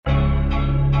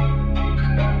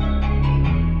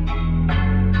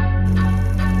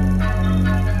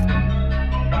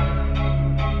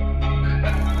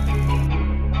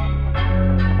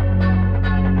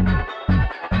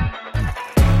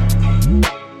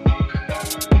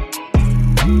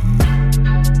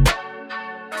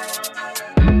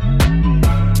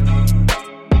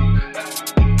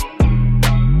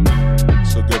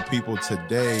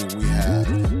today we have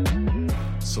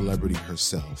celebrity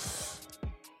herself,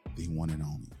 the one and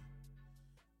only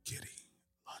Kitty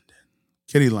Lundan.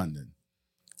 Kitty Lundan.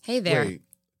 Hey there. Wait,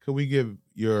 could we give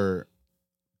your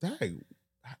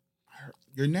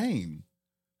name?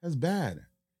 That's bad,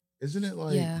 isn't it?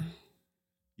 Like, Yeah.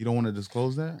 You don't want to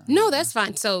disclose that? No, that's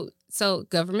fine. So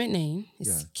government name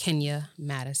is Kenya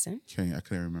Madison. Kenya, I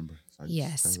couldn't remember.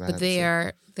 Yes, but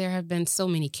there have been so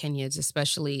many Kenyas,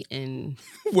 especially in.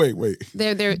 Wait.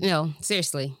 No,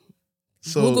 seriously.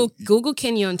 So Google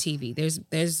Kenya on TV. There's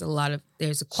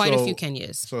quite a few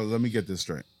Kenyas. So let me get this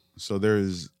straight. So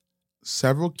there's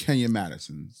several Kenya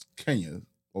Madisons, Kenya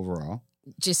overall.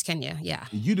 Just Kenya, yeah.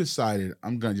 You decided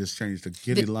I'm gonna just change to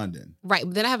Kitty Lundan. Right.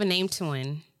 Then I have a name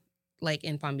twin, like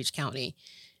in Palm Beach County.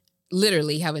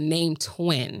 Literally have a name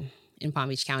twin in Palm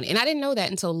Beach County. And I didn't know that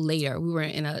until later. We were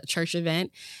in a church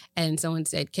event and someone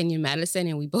said Kenya Madison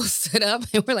and we both stood up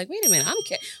and we're like, wait a minute,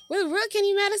 we're real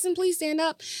Kenya Madison, please stand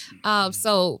up.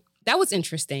 So that was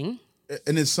interesting.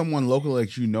 And it's someone local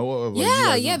like you know of?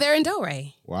 Like they're in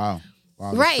Delray. Wow.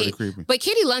 That's right. pretty creepy. But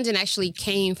Kitty Lundan actually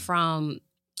came from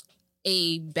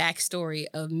a backstory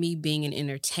of me being an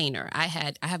entertainer. I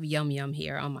have Yum Yum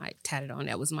here on my tatted on.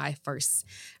 That was my first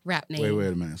rap name. Wait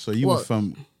a minute. So you were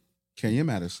from Kenya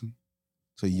Madison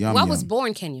to Yum Yum. Well, I was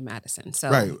born Kenya Madison.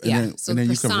 So right. And then you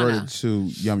persona. converted to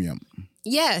Yum Yum.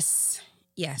 Yes.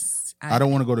 I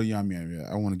don't want to go to Yum Yum yet.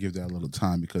 I want to give that a little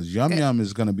time because Yum Yum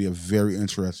is going to be a very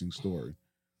interesting story.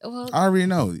 Well, I already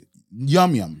know.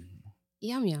 Yum Yum.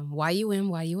 Yum Yum.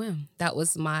 YUM. That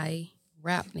was my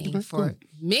rap name for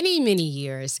many, many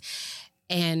years.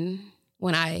 And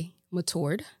when I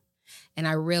matured and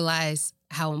I realized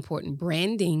how important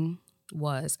branding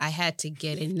was, I had to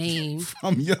get a name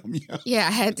from Yum Yum. Yeah,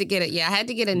 I had to get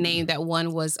a name that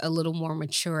one was a little more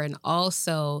mature and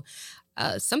also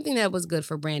something that was good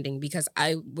for branding because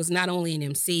I was not only an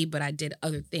MC, but I did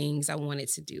other things. I wanted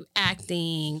to do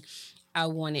acting. I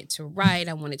wanted to write.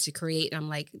 I wanted to create. And I'm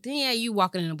like, yeah, you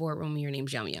walking in a boardroom and your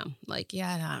name's Yum Yum. Like,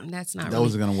 yeah, that's not. That really,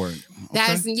 wasn't gonna work.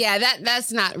 That's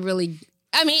not really.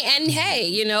 I mean, and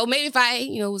hey, maybe if I,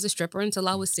 was a stripper until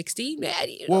I was 60.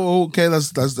 Well, okay,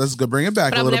 let's go. Bring it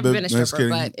back but a little bit. I've never been a stripper,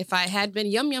 but if I had been,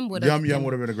 Yum Yum would have. Yum Yum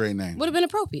would have been a great name. Would have been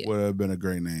appropriate. Would have been a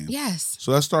great name. Yes.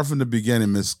 So let's start from the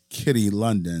beginning, Miss Kitty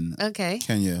Lundan. Okay.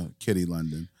 Kenya Kitty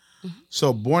Lundan. Mm-hmm.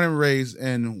 So born and raised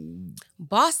in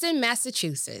Boston,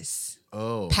 Massachusetts.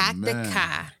 Oh, Pack man. the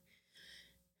Kai.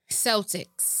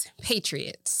 Celtics,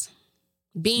 Patriots,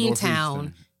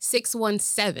 Beantown,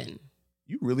 617.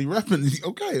 You really repping.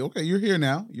 Okay. You're here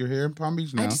now. You're here in Palm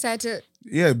Beach now. I just had to.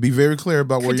 Yeah, be very clear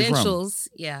about where you're from. Credentials,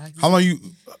 yeah. How long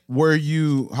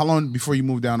before you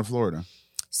moved down to Florida?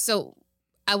 So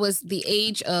I was the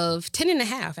age of 10 and a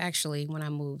half, actually, when I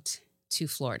moved to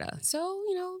Florida. So,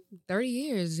 30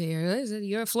 years here.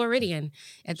 You're a Floridian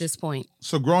at this point.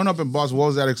 So growing up in Boston, what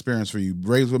was that experience for you?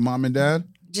 Raised with mom and dad?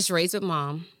 Just raised with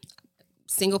mom.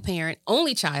 Single parent,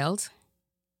 only child.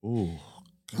 Ooh,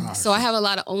 gosh. So I have a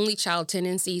lot of only child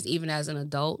tendencies, even as an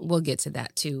adult. We'll get to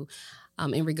that too,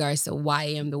 in regards to why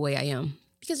I am the way I am.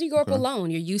 Because you grow up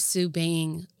alone. You're used to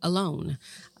being alone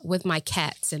with my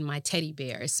cats and my teddy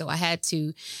bears. So I had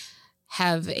to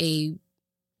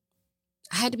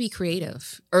be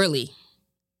creative early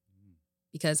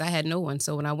because I had no one.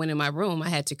 So when I went in my room, I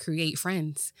had to create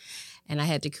friends and I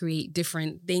had to create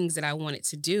different things that I wanted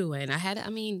to do. And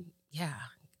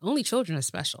only children are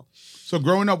special. So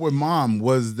growing up with mom,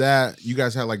 was that, you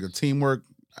guys had like a teamwork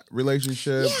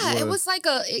relationship? Yeah, it was like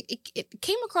it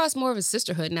came across more of a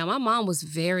sisterhood. Now, my mom was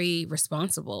very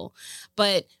responsible,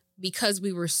 but because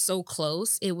we were so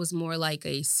close, it was more like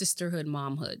a sisterhood,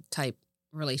 momhood type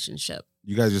relationship.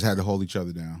 You guys just had to hold each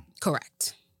other down.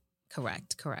 Correct.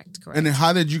 And then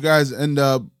how did you guys end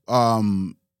up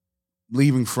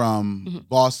leaving from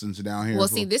Boston to down here? Well,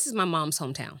 see, this is my mom's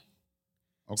hometown.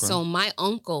 Okay. So my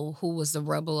uncle, who was the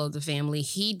rebel of the family,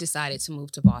 he decided to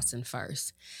move to Boston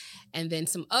first. And then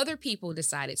some other people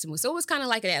decided to move. So it was kind of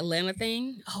like an Atlanta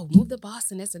thing. Oh, move to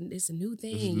Boston. It's a new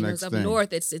thing. It's up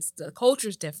north. It's the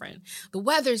culture's different. The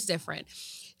weather's different.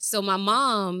 So my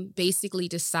mom basically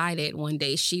decided one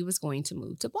day she was going to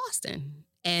move to Boston.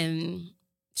 And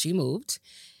she moved.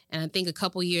 And I think a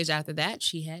couple years after that,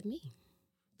 she had me.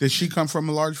 Did she come from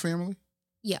a large family?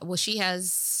 Yeah. Well, she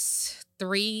has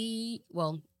three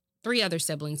other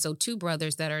siblings. So 2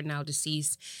 brothers that are now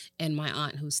deceased and my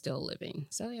aunt who's still living.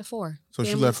 So yeah, 4. So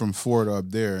she left from Florida up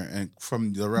there and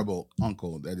from the rebel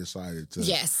uncle that decided to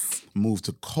move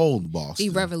to cold Boston. Be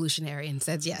revolutionary and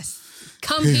said, yes,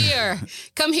 come here.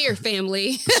 Come here,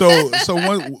 family. So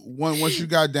once you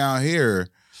got down here,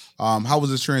 how was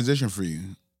this transition for you?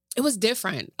 It was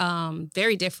different,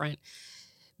 very different.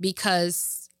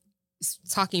 because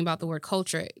talking about the word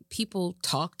culture, people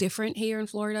talk different here in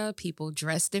Florida. People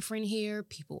dress different here.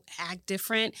 People act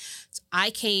different. So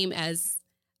I came as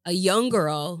a young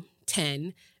girl,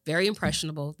 10, very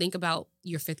impressionable. Think about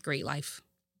your 5th grade life.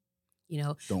 You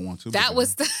know, don't want to. That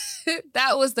was the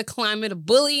that was the climate of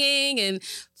bullying and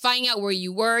finding out where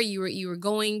you were. You were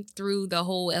going through the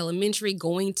whole elementary,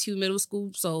 going to middle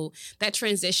school. So that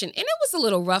transition, and it was a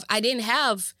little rough. I didn't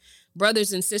have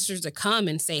brothers and sisters to come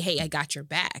and say, "Hey, I got your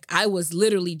back." I was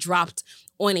literally dropped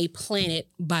on a planet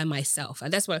by myself.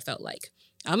 That's what I felt like.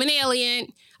 I'm an alien.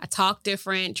 I talk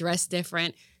different, dress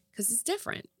different. Because it's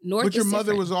different. But your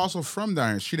mother was also from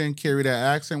down here. She didn't carry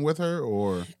that accent with her,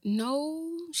 or? No,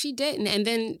 she didn't. And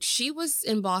then she was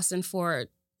in Boston for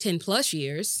 10 plus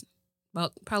years,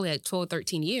 about probably like 12,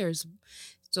 13 years.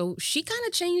 So she kind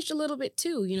of changed a little bit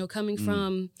too, you know, coming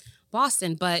from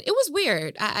Boston. But it was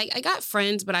weird. I got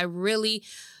friends, but I really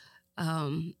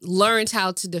learned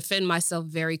how to defend myself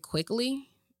very quickly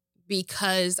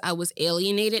because I was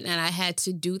alienated and I had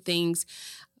to do things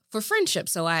for friendship.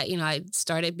 So I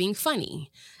started being funny.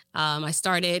 I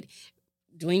started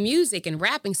doing music and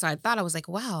rapping. So I thought, I was like,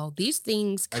 wow, these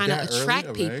things kind of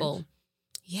attract people. Age?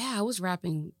 Yeah, I was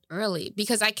rapping early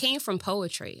because I came from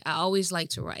poetry. I always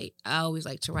liked to write.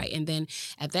 And then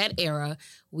at that era,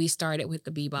 we started with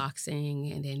the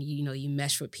beatboxing, and then, you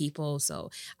mesh with people.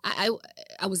 So I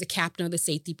was a captain of the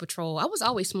safety patrol. I was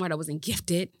always smart. I was in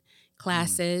gifted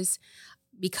classes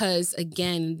because,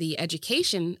 again, the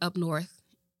education up north,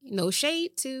 no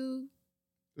shade to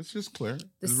it's just clear.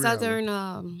 The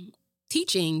Southern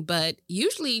teaching, but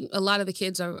usually a lot of the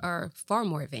kids are far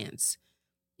more advanced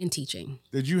in teaching.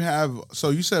 Did you have,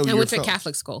 so you said I went to a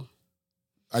Catholic school.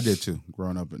 I did too,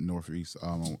 growing up in Northeast.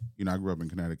 I grew up in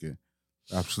Connecticut.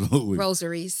 Absolutely.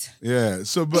 Rosaries. Yeah.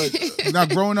 So, but now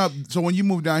growing up, so when you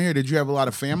moved down here, did you have a lot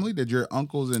of family? Did your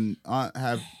uncles and aunt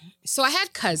have? So I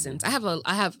had cousins. I have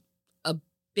a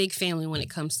big family when it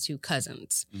comes to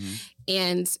cousins. Mm-hmm.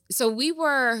 And so we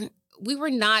were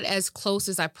not as close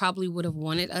as I probably would have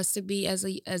wanted us to be as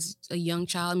a young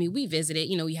child. I mean, we visited,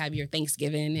 you have your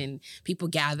Thanksgiving and people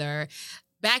gather.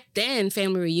 Back then,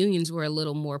 family reunions were a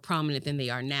little more prominent than they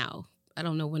are now. I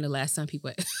don't know when the last time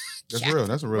people That's real.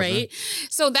 That's a real right? thing.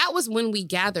 So that was when we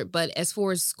gathered. But as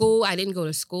far as school, I didn't go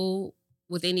to school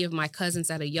with any of my cousins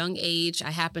at a young age.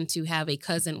 I happened to have a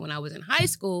cousin when I was in high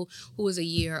school who was a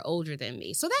year older than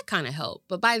me. So that kind of helped.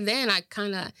 But by then I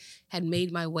kind of had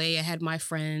made my way. I had my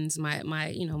friends, my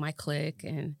clique,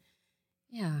 and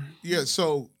yeah. Yeah.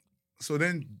 So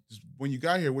then when you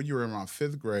got here, when you were around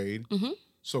 5th grade,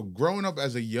 so growing up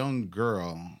as a young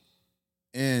girl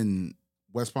in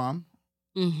West Palm?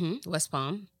 West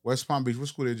Palm. West Palm Beach. What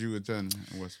school did you attend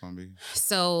in West Palm Beach?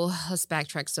 So let's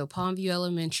backtrack. So Palmview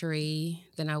Elementary.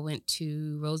 Then I went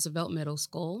to Roosevelt Middle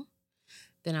School.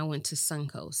 Then I went to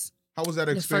Suncoast. How was that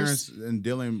experience in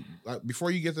dealing,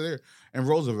 before you get to there, in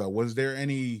Roosevelt, was there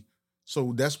any,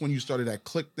 so that's when you started that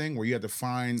click thing where you had to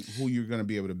find who you're going to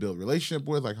be able to build a relationship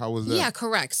with? Like, how was that? Yeah,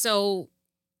 correct. So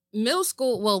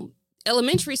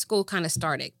elementary school kind of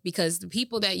started because the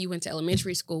people that you went to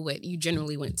elementary school with, you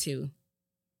generally went to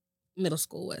middle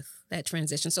school with, that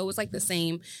transition. So it was like the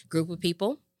same group of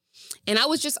people. And I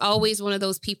was just always one of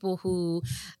those people who,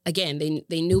 again,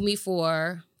 they knew me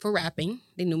for rapping.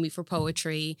 They knew me for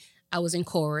poetry. I was in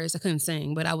chorus. I couldn't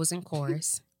sing, but I was in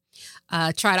chorus.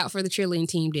 Tried out for the cheerleading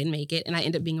team, didn't make it. And I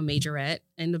ended up being a majorette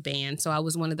in the band. So I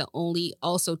was one of the only,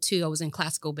 also too, I was in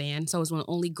classical band. So I was one of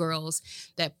the only girls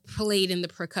that played in the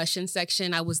percussion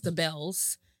section. I was the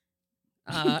bells.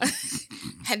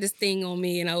 Had this thing on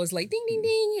me and I was like ding ding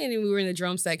ding, and then we were in the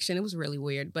drum section. It was really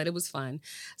weird, but it was fun.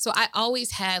 So I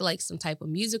always had like some type of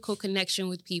musical connection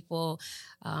with people,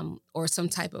 or some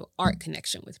type of art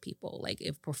connection with people. Like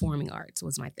if performing arts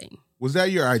was my thing. Was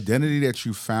that your identity that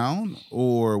you found,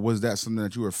 or was that something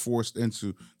that you were forced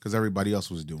into because everybody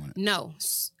else was doing it? No.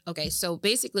 Okay, so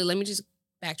basically, let me just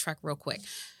backtrack real quick.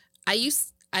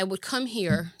 I would come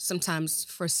here sometimes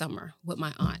for summer with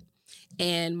my aunt.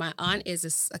 And my aunt is a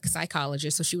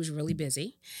psychologist, so she was really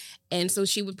busy. And so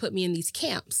she would put me in these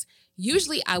camps.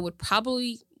 Usually I would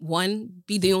probably,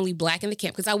 be the only Black in the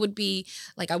camp, because I would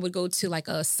go to like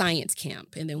a science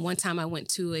camp. And then one time I went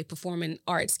to a performing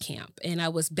arts camp, and I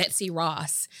was Betsy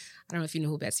Ross. I don't know if you know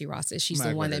who Betsy Ross is. She's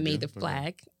the one that made the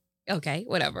flag. Okay,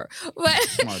 whatever.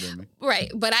 But, right.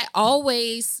 But I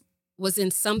always was in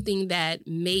something that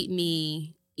made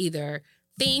me either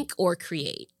think or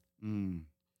create. Mm.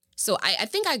 So I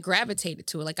think I gravitated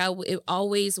to it. Like it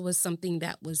always was something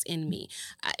that was in me.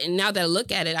 And now that I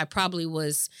look at it, I probably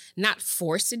was not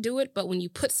forced to do it. But when you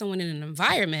put someone in an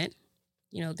environment,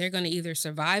 they're going to either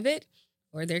survive it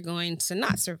or they're going to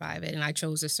not survive it. And I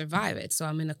chose to survive it. So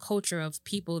I'm in a culture of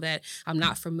people that I'm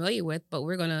not familiar with, but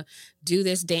we're going to do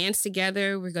this dance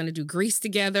together. We're going to do Grease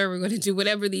together. We're going to do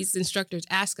whatever these instructors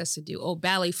ask us to do. Oh,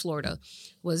 Ballet Florida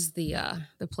was the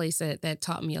place that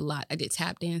taught me a lot. I did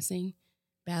tap dancing,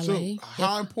 ballet. So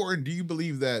how important do you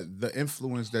believe that the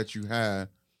influence that you had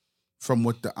from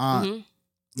what the aunt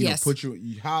Yes. put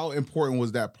you, how important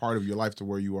was that part of your life to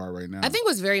where you are right now? I think it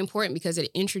was very important because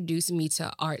it introduced me to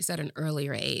arts at an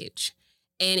earlier age.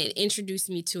 And it introduced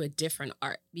me to a different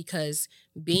art because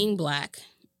being Black,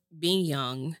 being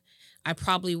young, I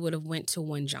probably would have went to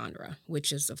one genre,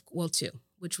 which is, two,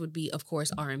 which would be, of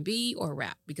course, R&B or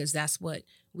rap, because that's what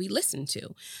we listen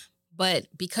to. But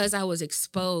because I was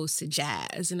exposed to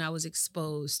jazz and I was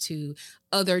exposed to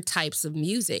other types of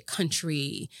music,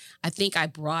 country, I think I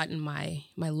broadened my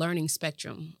learning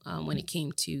spectrum when it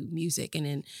came to music and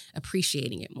then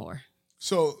appreciating it more.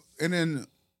 So, and then,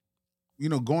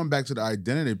 going back to the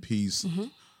identity piece,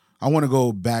 I want to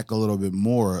go back a little bit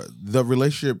more. The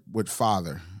relationship with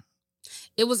father.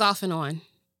 It was off and on.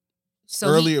 So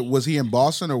earlier, was he in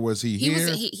Boston or was he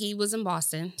here? He was in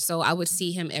Boston, so I would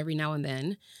see him every now and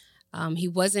then. He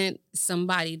wasn't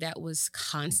somebody that was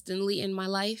constantly in my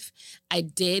life. I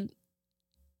did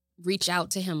reach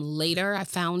out to him later. I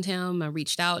found him. I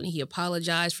reached out and he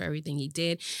apologized for everything he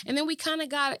did. And then we kind of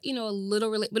got, a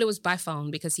little, but it was by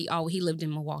phone because he lived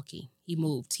in Milwaukee. He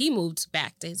moved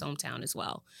back to his hometown as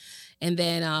well. And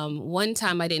then one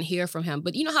time I didn't hear from him.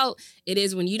 But you know how it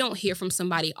is when you don't hear from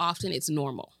somebody often, it's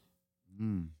normal.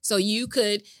 So you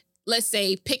could, let's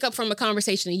say, pick up from a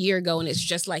conversation a year ago and it's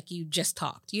just like you just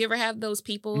talked. Do you ever have those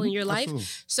people in your life? Absolutely.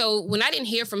 So when I didn't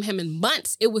hear from him in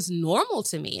months, it was normal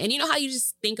to me. And you know how you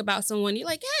just think about someone, you're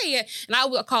like, hey, and I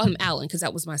would call him Alan because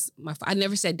that was my I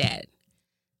never said dad.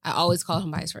 I always called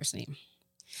him by his first name.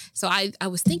 So I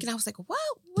was thinking, I was like,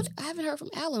 wow, I haven't heard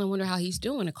from Alan. I wonder how he's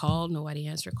doing. I called, nobody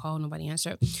answered, nobody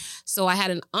answered. So I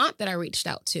had an aunt that I reached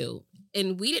out to.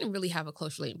 And we didn't really have a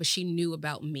close relationship, but she knew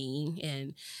about me.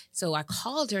 And so I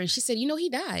called her and she said, he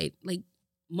died like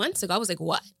months ago. I was like,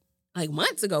 what? Like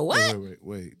months ago? What?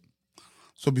 Wait.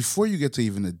 So before you get to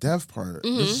even the death part,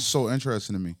 this is so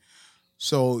interesting to me.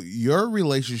 So your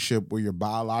relationship with your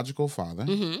biological father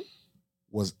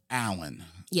was Alan.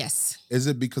 Yes. Is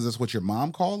it because that's what your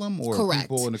mom called him or correct.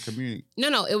 People in the community?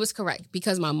 No, it was correct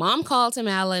because my mom called him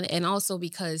Alan and also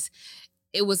because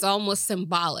it was almost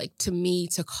symbolic to me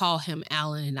to call him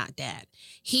Alan and not dad.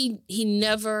 He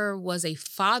never was a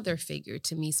father figure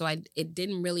to me, so it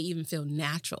didn't really even feel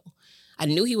natural. I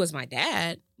knew he was my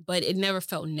dad, but it never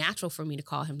felt natural for me to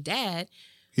call him dad.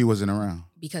 He wasn't around.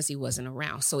 Because he wasn't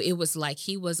around. So it was like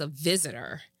he was a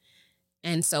visitor.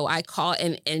 And so I called,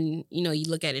 and you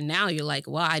look at it now, you're like,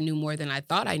 well, I knew more than I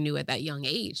thought I knew at that young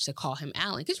age to call him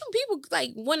Alan. Because people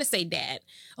want to say dad.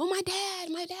 Oh, my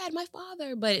dad, my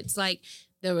father. But it's like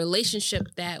the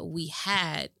relationship that we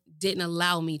had didn't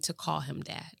allow me to call him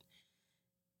dad.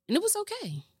 And it was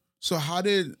okay. So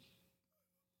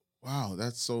wow,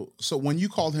 that's so when you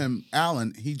called him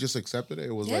Alan, he just accepted it?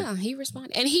 It was he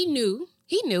responded. And he knew,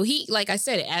 like I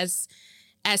said,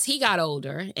 as he got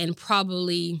older and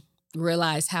probably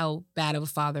realized how bad of a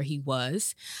father he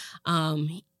was,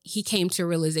 he came to a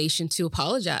realization to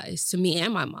apologize to me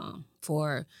and my mom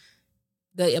for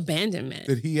the abandonment.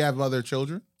 Did he have other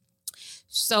children?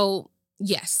 So,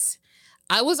 yes.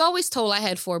 I was always told I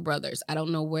had 4 brothers. I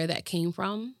don't know where that came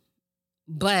from,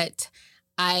 but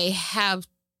I have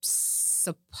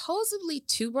supposedly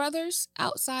 2 brothers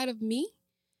outside of me.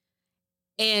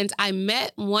 And I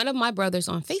met one of my brothers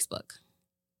on Facebook.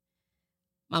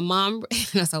 My mom,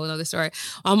 that's a whole other story.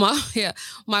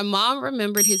 My mom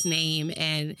remembered his name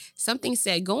and something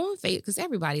said, go on Facebook, because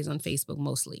everybody's on Facebook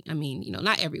mostly. I mean,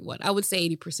 not everyone. I would say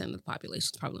 80% of the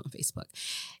population is probably on Facebook.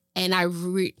 And I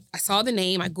saw the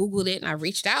name, I Googled it, and I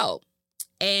reached out.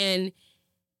 And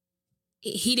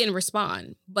he didn't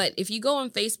respond. But if you go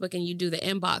on Facebook and you do the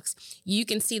inbox, you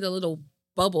can see the little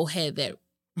bubble head that...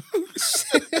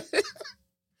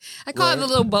 I call it the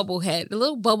little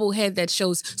bubble head that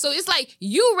shows. So it's like,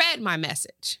 you read my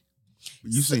message.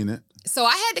 You seen it. So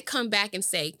I had to come back and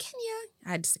say, Kenya, I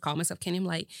had to call myself Kenya. I'm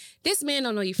like, this man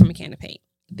don't know you from a can of paint.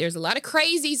 There's a lot of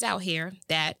crazies out here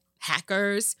that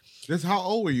hackers. How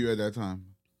old were you at that time?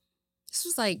 This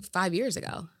was like 5 years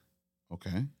ago.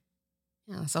 Okay.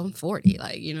 Yeah, so I'm 40,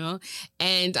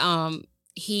 and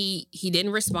he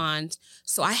didn't respond.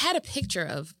 So I had a picture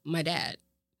of my dad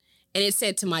and it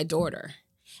said to my daughter.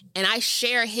 And I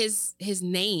share his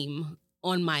name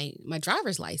on my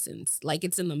driver's license. Like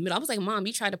it's in the middle. I was like, Mom,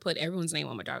 you tried to put everyone's name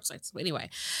on my driver's license. But anyway,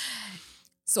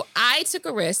 So I took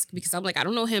a risk because I'm like, I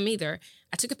don't know him either.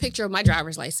 I took a picture of my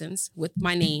driver's license with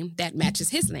my name that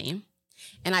matches his name.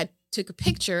 And I took a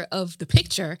picture of the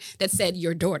picture that said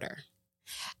your daughter.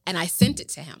 And I sent it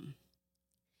to him.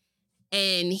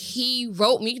 And he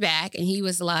wrote me back and he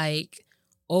was like,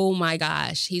 oh my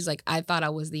gosh. He's like, I thought I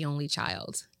was the only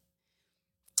child.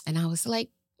 And I was like,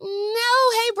 no,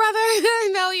 hey,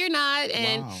 brother. No, you're not.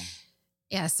 And Wow.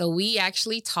 yeah, so we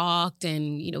actually talked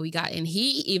and, and he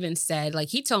even said, like,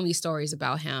 he told me stories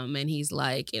about him and he's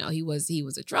like, he was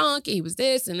a drunk and he was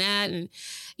this and that. And,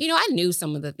 I knew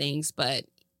some of the things, but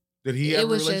did he have a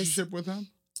relationship with him?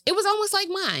 It was almost like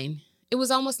mine. It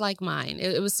was almost like mine.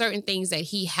 It was certain things that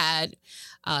he had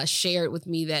shared with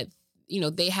me that,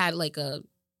 they had like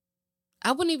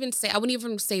I wouldn't even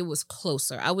say it was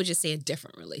closer. I would just say a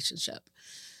different relationship.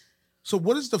 So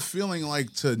what is the feeling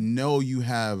like to know you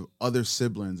have other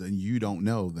siblings and you don't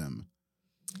know them?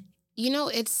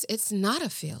 It's not a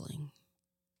feeling.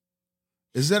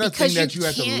 Is that a thing that you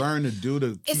have to learn to do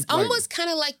to It's almost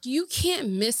kind of like you can't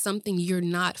miss something you're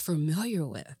not familiar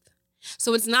with.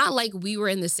 So it's not like we were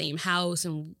in the same house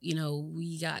and,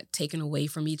 we got taken away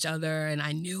from each other and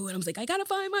I knew and I was like, I got to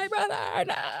find my brother.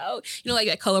 No. Like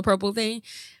that Color Purple thing.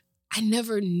 I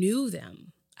never knew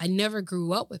them. I never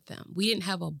grew up with them. We didn't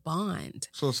have a bond.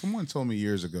 So someone told me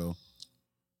years ago,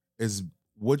 is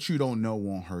what you don't know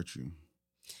won't hurt you.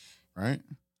 Right?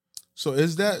 So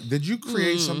did you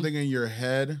create something in your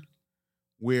head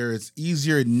where it's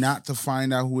easier not to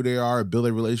find out who they are, build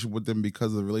a relationship with them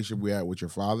because of the relationship we had with your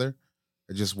father?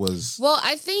 It just was. Well,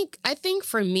 I think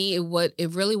for me,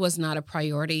 it really was not a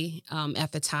priority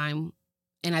at the time.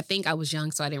 And I think I was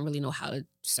young, so I didn't really know how to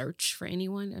search for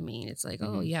anyone. I mean, it's like,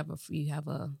 oh, you have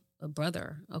a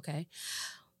brother. Okay.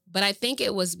 But I think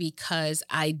it was because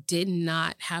I did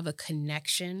not have a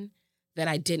connection that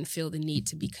I didn't feel the need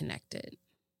to be connected.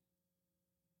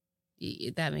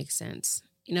 If that makes sense.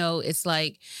 It's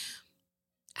like,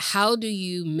 how do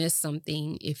you miss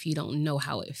something if you don't know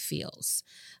how it feels?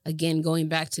 Again, going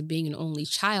back to being an only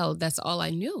child, that's all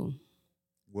I knew.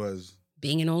 Was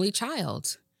being an only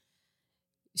child.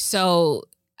 So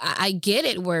I get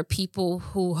it where people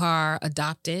who are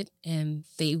adopted and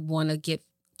they want to get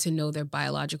to know their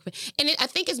biological. And I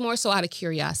think it's more so out of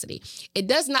curiosity. It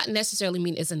does not necessarily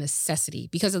mean it's a necessity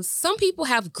because some people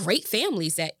have great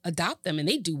families that adopt them and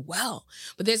they do well.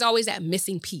 But there's always that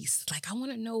missing piece. Like, I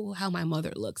want to know how my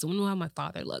mother looks. I want to know how my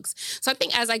father looks. So I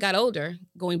think as I got older,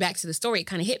 going back to the story, it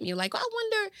kind of hit me like, I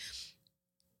wonder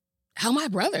how my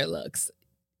brother looks.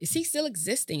 Is he still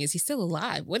existing? Is he still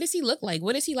alive? What does he look like?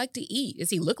 What does he like to eat? Does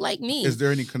he look like me? Is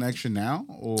there any connection now,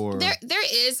 or there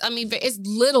is? I mean, it's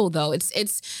little though.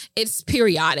 It's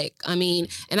periodic. I mean,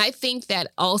 and I think that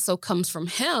also comes from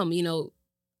him.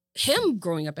 Him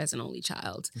growing up as an only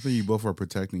child. I think you both are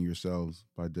protecting yourselves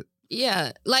by.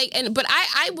 Yeah, but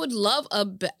I would love a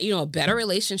better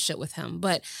relationship with him.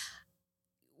 But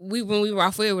when we were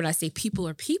off air, when I say people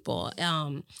are people,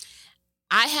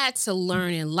 I had to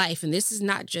learn in life, and this is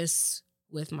not just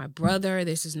with my brother,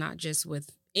 this is not just with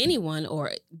anyone,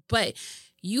 but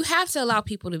you have to allow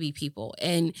people to be people.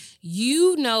 And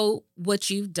what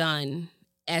you've done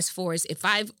as far as if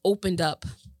I've opened up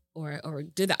or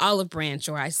did the olive branch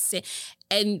or I said,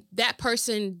 and that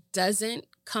person doesn't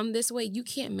come this way, you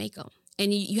can't make them.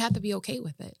 And you have to be okay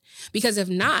with it. Because if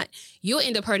not, you'll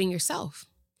end up hurting yourself.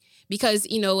 Because,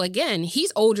 again,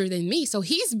 he's older than me. So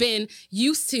he's been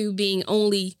used to being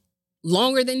only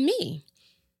longer than me.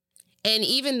 And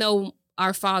even though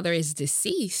our father is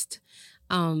deceased,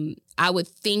 I would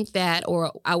think that,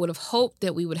 or I would have hoped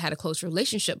that we would have had a close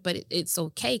relationship, but it's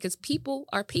okay because people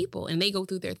are people and they go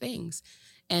through their things.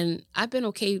 And I've been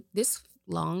okay this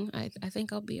long. I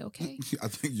think I'll be okay. I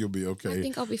think you'll be okay. I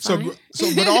think I'll be fine.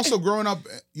 So, but also growing up,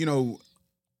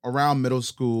 around middle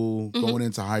school, going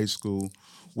into high school,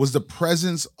 was the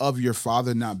presence of your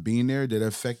father not being there, did it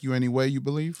affect you any way, you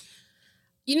believe?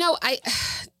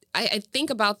 I think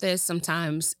about this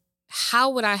sometimes. How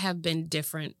would I have been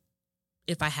different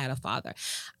if I had a father?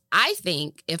 I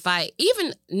think if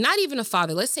not even a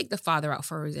father, let's take the father out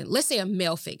for a reason. Let's say a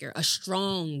male figure, a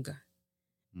strong.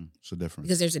 So different.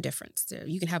 Because there's a difference.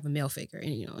 You can have a male figure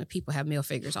and people have male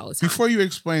figures all the time. Before you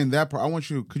explain that part,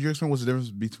 could you explain what's the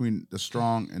difference between the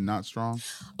strong and not strong?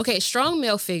 Okay, strong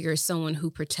male figure is someone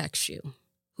who protects you,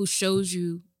 who shows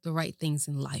you the right things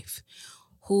in life,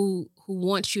 who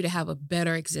wants you to have a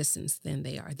better existence than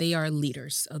they are. They are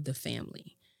leaders of the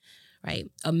family.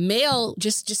 Right. A male,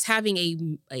 just having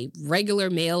a regular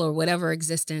male or whatever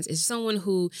existence is someone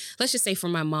who, let's just say for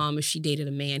my mom, if she dated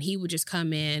a man, he would just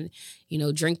come in,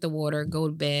 drink the water, go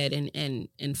to bed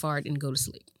and fart and go to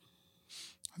sleep.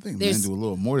 I think men do a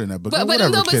little more than that, but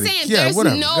saying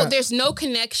there's no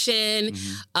connection.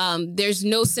 There's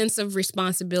no sense of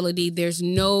responsibility. There's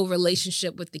no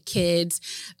relationship with the kids.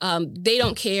 They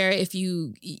don't care if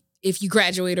you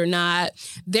graduate or not.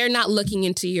 They're not looking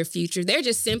into your future. They're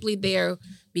just simply there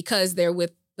because they're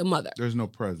with the mother. There's no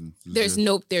presence. There's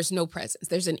no presence.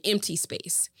 There's an empty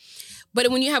space. But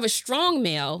when you have a strong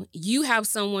male, you have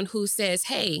someone who says,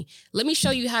 hey, let me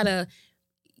show you how to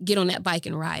get on that bike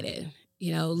and ride it.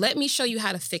 Let me show you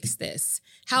how to fix this.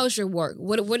 How's your work?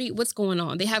 What's going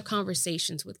on? They have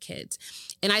conversations with kids.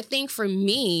 And I think for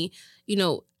me,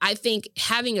 I think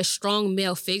having a strong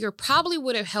male figure probably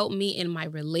would have helped me in my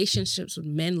relationships with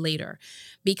men later,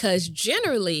 because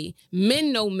generally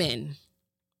men know men,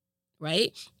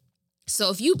 right?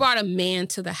 So if you brought a man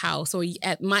to the house, or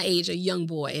at my age, a young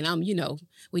boy, and I'm,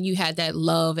 when you had that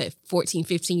love at 14,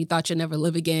 15, you thought you'd never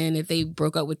live again if they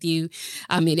broke up with you.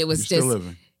 I mean, it was You're still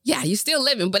living. Yeah, you're still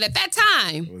living. But at that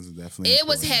time, it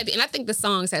was heavy. And I think the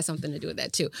songs had something to do with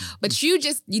that too. But you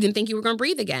didn't think you were going to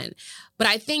breathe again. But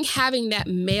I think having that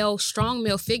strong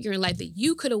male figure in life that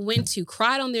you could have went to,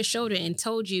 cried on their shoulder and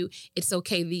told you it's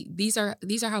okay. These are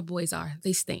how boys are.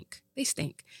 They stink.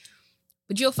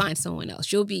 But you'll find someone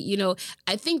else. You'll be,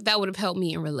 I think that would have helped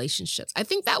me in relationships. I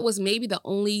think that was maybe the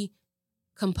only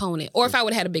component. Or if I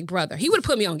would have had a big brother, he would have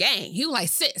put me on game. He was like,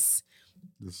 sis,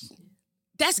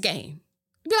 that's game.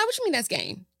 Be like, what you mean that's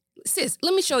game? Sis,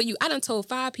 let me show you. I done told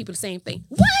 5 people the same thing.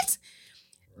 What?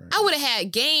 Right. I would have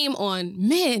had game on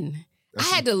men. I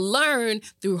had to learn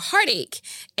through heartache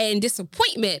and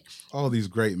disappointment. All these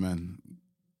great men.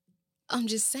 I'm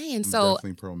just saying. I'm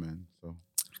definitely pro men. So.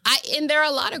 And there are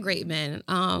a lot of great men,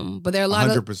 but there are a lot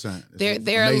 100%.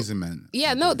 They're amazing men.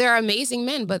 Yeah, no, there are amazing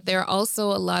men, but there are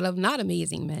also a lot of not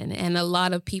amazing men, and a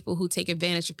lot of people who take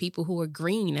advantage of people who are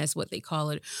green, as what they call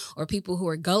it, or people who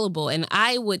are gullible. And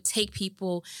I would give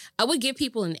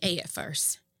people an A at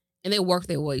first, and they work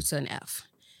their way to an F.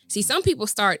 See, some people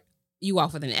start you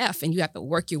off with an F and you have to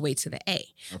work your way to the A.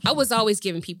 Absolutely. I was always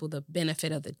giving people the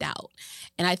benefit of the doubt.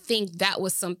 And I think that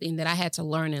was something that I had to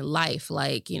learn in life,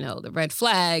 like, the red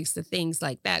flags, the things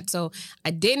like that. So I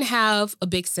didn't have a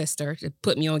big sister to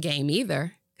put me on game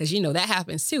either, because, that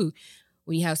happens too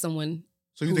when you have someone.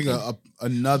 So you think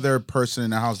another person in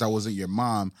the house that wasn't your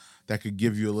mom that could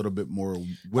give you a little bit more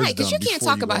wisdom. Right, because you can't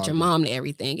talk about your mom to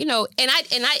everything, and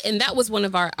that was one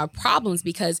of our problems,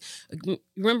 because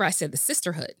remember I said the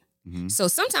sisterhood. Mm-hmm. So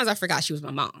sometimes I forgot she was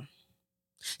my mom.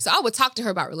 So I would talk to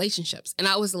her about relationships. And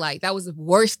I was like, that was the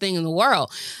worst thing in the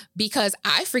world, because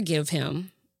I forgive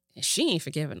him and she ain't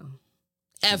forgiving him.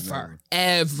 Ever.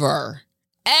 That's her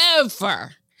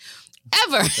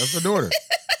daughter.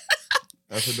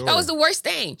 That was the worst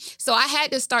thing. So I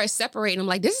had to start separating. I'm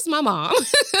like, this is my mom.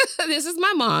 This is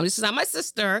my mom. This is not my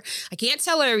sister. I can't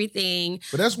tell her everything.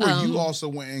 But that's where you also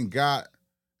went and got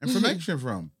information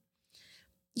from.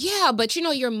 Yeah, but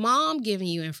your mom giving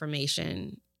you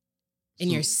information and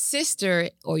your sister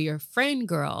or your friend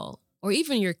girl or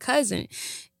even your cousin,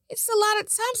 it's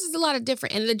a lot of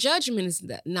different. And the judgment is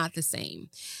not the same,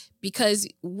 because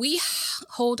we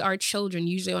hold our children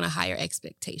usually on a higher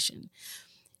expectation.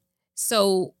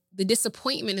 So the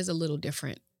disappointment is a little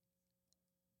different.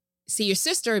 See, your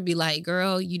sister would be like,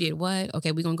 girl, you did what?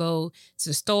 Okay, we're going to go to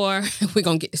the store. We're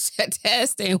going to get this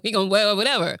test and we're going to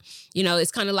whatever.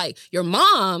 It's kind of like your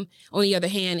mom, on the other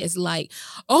hand, is like,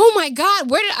 oh my God,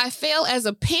 where did I fail as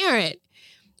a parent?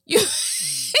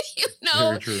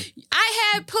 Very true.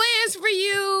 I had plans for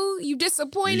you. You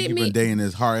disappointed me. You've been dating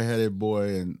this hard-headed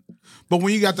boy. But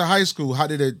when you got to high school, how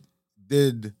did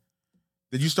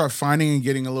you start finding and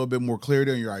getting a little bit more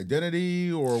clarity on your identity,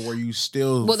 or were you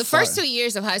still? Well, the first 2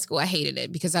 years of high school, I hated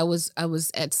it, because I was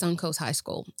at Suncoast High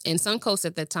School, and Suncoast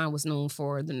at that time was known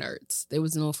for the nerds. They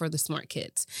was known for the smart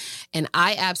kids, and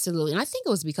I think it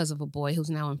was because of a boy who's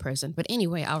now in prison. But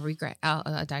anyway,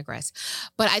 I'll digress.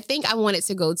 But I think I wanted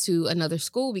to go to another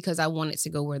school because I wanted to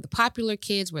go where the popular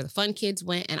kids, where the fun kids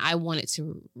went, and I wanted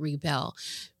to rebel.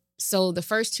 So the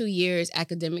first 2 years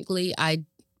academically, I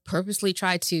purposely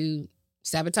tried to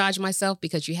sabotage myself,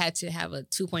 because you had to have a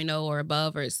 2.0 or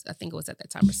above, or I think it was at that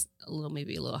time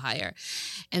maybe a little higher.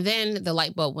 And then the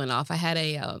light bulb went off. I had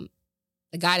a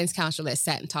guidance counselor that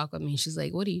sat and talked with me. She's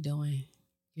like, what are you doing?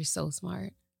 You're so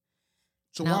smart.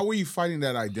 So why were you fighting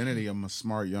that identity? I'm a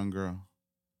smart young girl.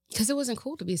 Because it wasn't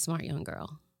cool to be a smart young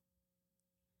girl.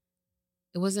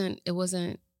 It wasn't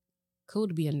cool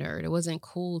to be a nerd. It wasn't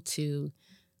cool to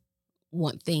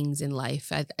want things in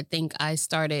life. I think I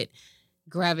started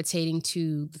gravitating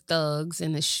to the thugs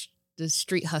and the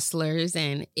street hustlers,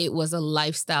 and it was a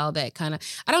lifestyle that kind of,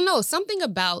 I don't know, something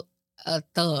about a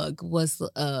thug was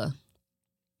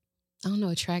I don't know,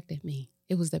 attracted me.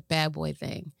 It was the bad boy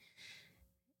thing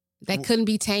that couldn't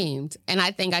be tamed. And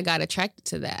I think I got attracted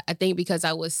to that. I think because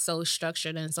I was so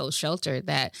structured and so sheltered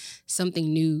that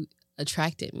something new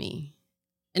attracted me.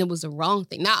 And it was the wrong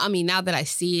thing. Now that I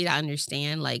see it, I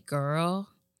understand, like, girl,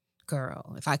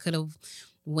 if I could have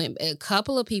went, a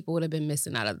couple of people would have been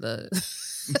missing out of the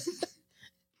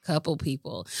couple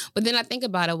people. But then I think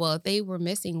about it, well, if they were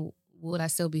missing, would I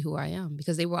still be who I am?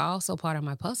 Because they were also part of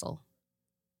my puzzle.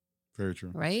 Very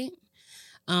true. Right?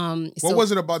 What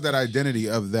was it about that identity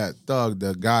of that thug,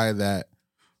 the guy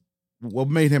what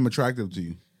made him attractive to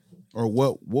you? Or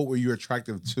what were you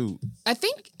attractive to? I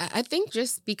think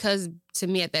just because to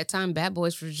me at that time, bad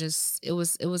boys were just, it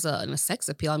was a sex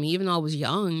appeal. I mean, even though I was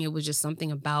young, it was just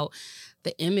something about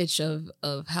the image of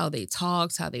how they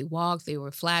talked, how they walked. They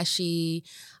were flashy.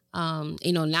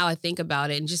 Now I think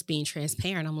about it and just being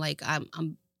transparent, I'm like,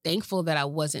 I'm thankful that I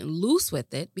wasn't loose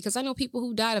with it, because I know people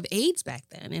who died of AIDS back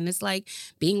then. And it's like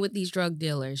being with these drug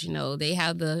dealers, they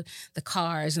have the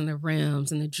cars and the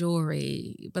rims and the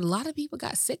jewelry, but a lot of people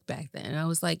got sick back then. And I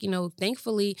was like,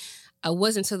 thankfully I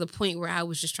wasn't to the point where I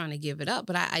was just trying to give it up,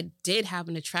 but I did have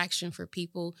an attraction for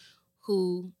people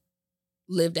who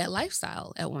lived that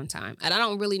lifestyle at one time. And I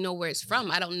don't really know where it's from.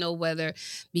 I don't know whether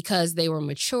because they were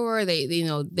mature,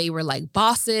 they were like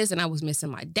bosses and I was missing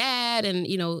my dad and,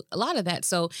 a lot of that.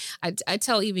 So I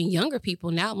tell even younger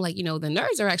people now, I'm like, the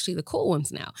nerds are actually the cool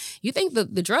ones now. You think the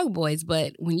drug boys,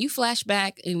 but when you flash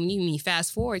back and when you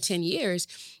fast forward 10 years,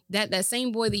 that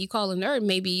same boy that you call a nerd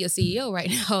may be a CEO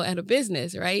right now at a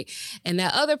business, right? And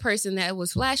that other person that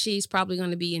was flashy is probably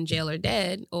going to be in jail or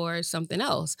dead or something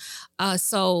else.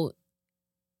 So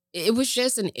it was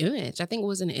just an image. I think it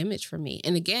was an image for me.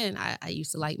 And again, I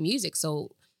used to like music.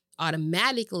 So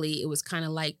automatically it was kind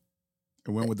of like.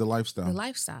 It went with the lifestyle. The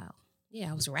lifestyle.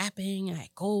 Yeah, I was rapping. I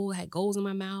had goals in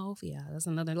my mouth. Yeah, that's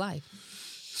another life.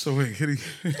 So wait, Kitty.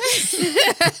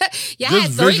 Yeah,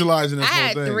 just visualizing this I whole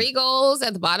had thing. 3 goals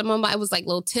at the bottom of my, it was like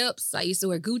little tips. I used to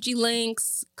wear Gucci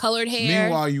links, colored hair.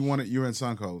 Meanwhile, you were in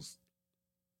Suncoast.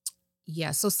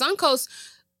 Yeah, so Suncoast.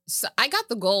 So I got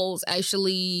the goals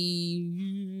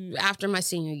actually after my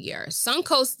senior year.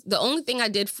 Suncoast, the only thing I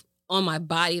did on my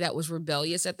body that was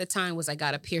rebellious at the time was I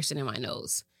got a piercing in my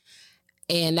nose.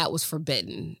 And that was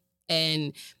forbidden.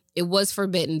 And it was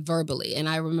forbidden verbally. And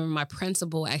I remember my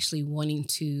principal actually wanting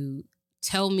to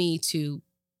tell me to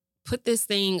put this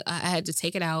thing, I had to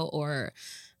take it out or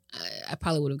I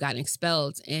probably would have gotten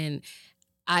expelled. And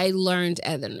I learned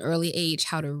at an early age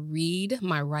how to read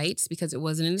my rights because it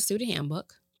wasn't in the student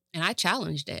handbook. And I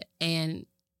challenged it and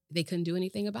they couldn't do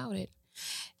anything about it.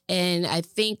 And I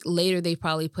think later they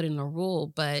probably put in a rule,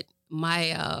 but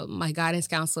my guidance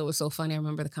counselor was so funny. I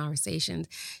remember the conversations.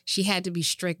 She had to be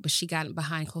strict, but she got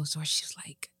behind closed doors. She was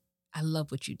like, I love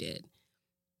what you did.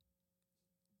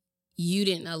 You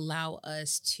didn't allow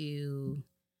us to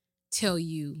tell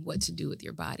you what to do with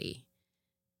your body.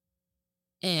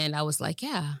 And I was like,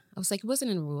 yeah. I was like, it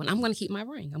wasn't in the rule. And I'm going to keep my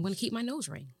ring. I'm going to keep my nose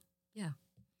ring. Yeah.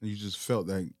 And you just felt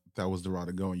that was the route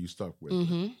to go and you stuck with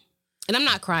it. And I'm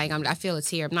not crying. I feel a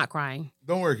tear. I'm not crying.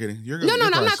 Don't worry, Kitty. No,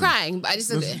 I'm not crying. I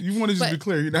just you want to just be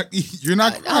clear. You're not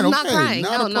crying. I'm not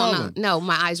crying. No.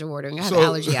 My eyes are watering. I have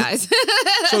allergy eyes.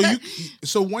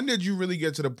 So when did you really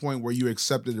get to the point where you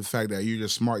accepted the fact that you're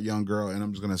just a smart young girl and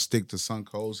I'm just gonna stick to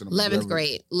Suncoast? 11th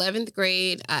grade. 11th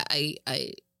grade. I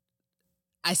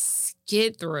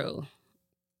skid through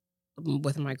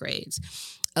with my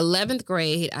grades. 11th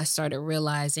grade, I started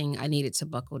realizing I needed to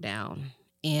buckle down.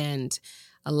 And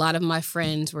a lot of my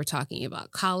friends were talking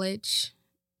about college.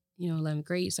 11th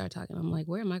grade, you start talking. I'm like,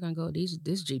 where am I going to go with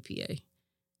this GPA?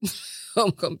 I'm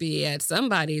going to be at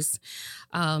somebody's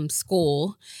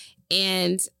school.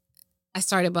 And I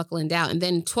started buckling down. And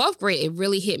then 12th grade, it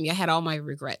really hit me. I had all my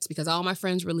regrets because all my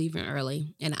friends were leaving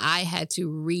early. And I had to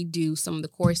redo some of the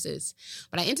courses.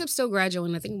 But I ended up still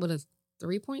graduating, I think, with a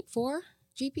 3.4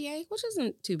 GPA, which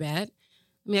isn't too bad.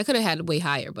 I mean, I could have had way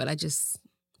higher, but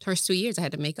first 2 years I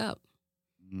had to make up.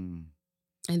 And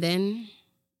then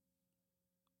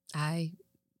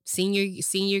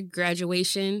senior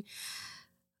graduation,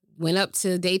 went up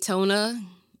to Daytona,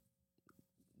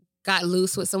 got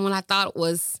loose with someone I thought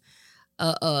was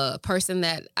a person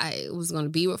that I was going to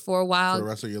be with for a while. For the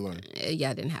rest of your life. Yeah,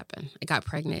 it didn't happen. I got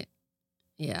pregnant.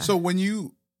 Yeah.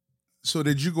 So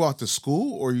did you go out to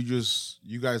school or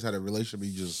you guys had a relationship?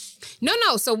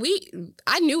 No. So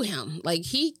I knew him. Like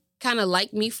he kind of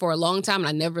liked me for a long time and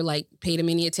I never paid him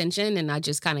any attention and I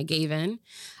just kind of gave in.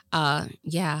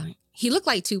 Yeah. He looked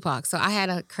like Tupac. So I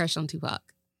had a crush on Tupac.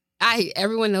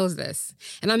 Everyone knows this.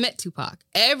 And I met Tupac.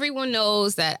 Everyone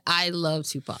knows that I love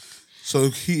Tupac. So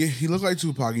he looked like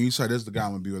Tupac, and you said, "This is the guy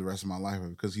I'm gonna be with the rest of my life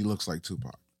because he looks like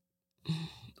Tupac."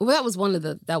 Well, that was one of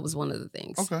the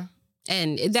things. Okay.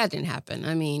 And that didn't happen.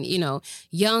 I mean,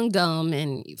 young, dumb,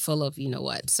 and full of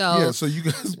what. So yeah. So you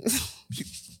guys,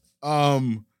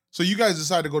 so you guys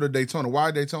decided to go to Daytona.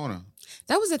 Why Daytona?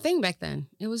 That was the thing back then.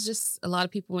 It was just a lot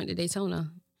of people went to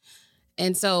Daytona,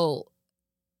 and so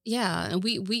yeah. And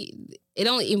when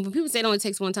people say it only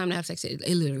takes one time to have sex, it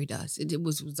literally does. It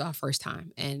was our first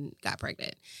time and got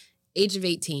pregnant. Age of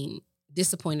 18,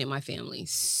 disappointed my family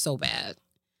so bad,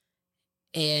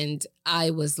 and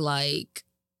I was like.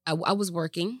 I was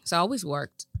working, so I always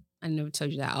worked. I never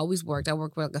told you that. I always worked. I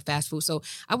worked with like a fast food. So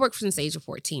I worked since the age of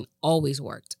 14. Always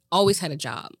worked. Always had a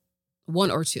job.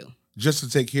 One or two. Just to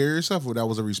take care of yourself, or that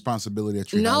was a responsibility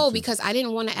that you had? No, because I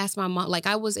didn't want to ask my mom. Like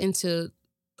I was into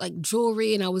like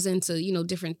jewelry and I was into,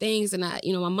 different things. And my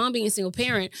mom being a single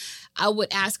parent, I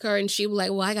would ask her and she would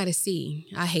like, well, I got to see.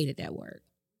 I hated that word.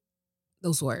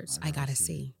 Those words. I got to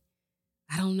see.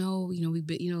 I don't know.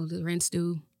 The rent's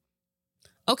due.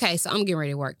 Okay, so I'm getting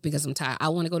ready to work because I'm tired. I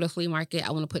want to go to the flea market.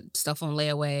 I want to put stuff on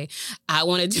layaway. I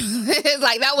want to do this.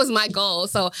 Like, that was my goal.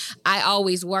 So I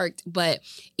always worked. But,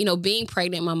 being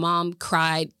pregnant, my mom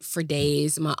cried for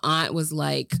days. My aunt was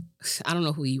like, I don't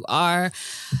know who you are.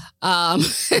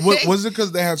 Was it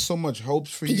because they had so much hopes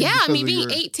for you? Yeah, I mean,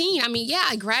 being 18,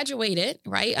 I graduated,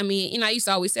 right? I mean, I used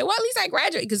to always say, well, at least I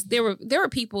graduated, because there were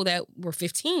people that were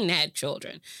 15 that had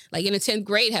children, like in the 10th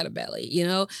grade had a belly,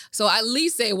 So I at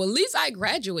least say, well, at least I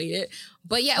graduated.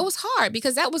 But yeah, it was hard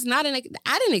because that was I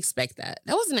didn't expect that.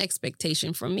 That was an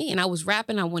expectation from me. And I was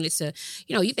rapping. I wanted to,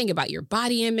 you think about your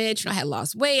body image. I had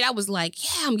lost weight. I was like,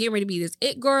 yeah, I'm getting ready to be this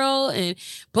it girl. And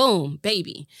boom,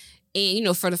 baby.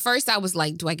 And, for the first, I was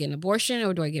like, do I get an abortion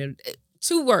or do I get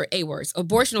A words,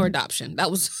 abortion or adoption? I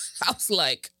was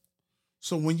like.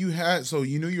 So when you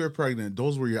knew you were pregnant,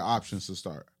 those were your options to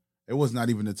start. It was not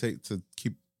even to take care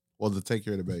of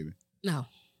the baby. No,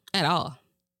 at all.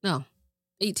 No.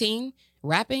 18,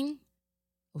 rapping.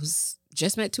 I was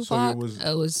just met Tupac.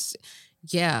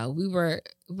 We were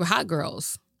hot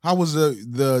girls. How was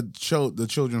the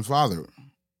children's father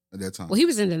at that time? Well, he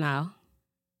was in denial.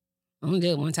 I only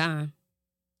did it one time.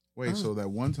 Wait, so that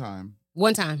one time.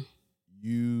 One time.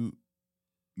 You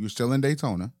were still in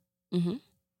Daytona. Mm-hmm.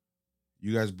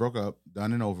 You guys broke up,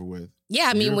 done and over with. Yeah,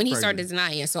 I mean, when he started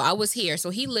denying. So I was here.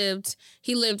 So he lived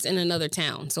in another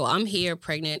town. So I'm here,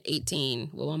 pregnant,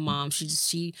 18, with my mom.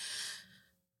 She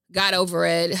got over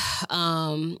it,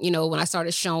 when I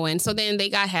started showing. So then they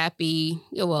got happy.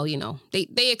 Well,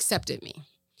 they accepted me.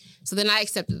 So then I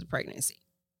accepted the pregnancy.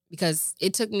 Because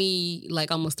it took me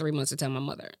like almost 3 months to tell my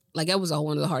mother. Like, that was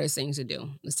one of the hardest things to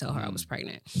do, was tell her I was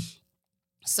pregnant.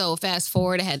 So fast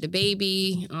forward, I had the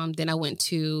baby. Then I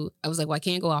was like, well, I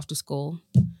can't go off to school.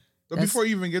 But before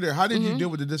you even get there, how did you deal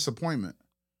with the disappointment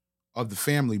of the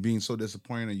family being so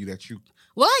disappointed in you that you?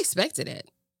 Well, I expected it.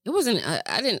 It wasn't,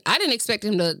 I didn't expect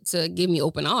him to give me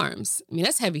open arms. I mean,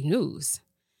 that's heavy news.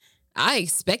 I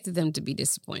expected them to be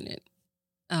disappointed.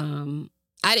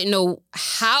 I didn't know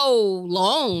how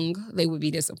long they would be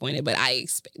disappointed, but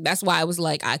that's why I was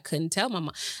like, I couldn't tell my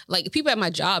mom. Like, people at my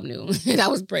job knew that I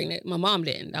was pregnant. My mom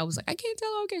didn't. I was like, I can't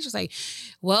tell her. Okay. She's like,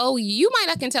 well, you might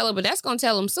not can tell her, but that's going to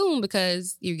tell them soon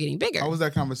because you're getting bigger. How was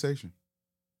that conversation?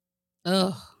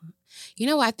 I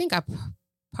think I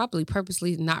probably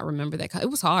purposely not remember that. It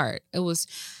was hard. It was,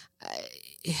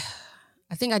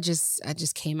 I think I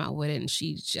just came out with it, and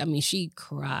she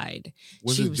cried.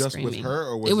 Was it just screaming. With her,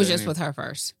 or was it was just with her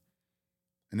first?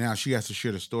 And now she has to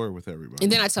share the story with everybody. And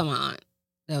then I tell my aunt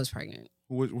that I was pregnant.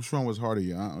 Which one was harder,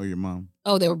 your aunt or your mom?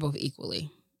 Oh, they were both equally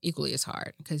as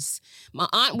hard, because my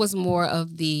aunt was more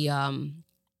of the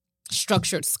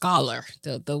structured scholar,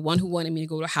 the one who wanted me to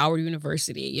go to Howard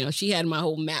University. She had my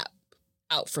whole map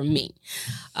out for me.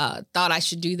 Thought I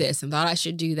should do this and thought I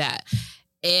should do that.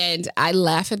 And I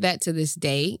laugh at that to this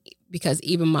day, because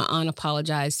even my aunt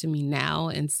apologized to me now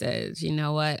and says, you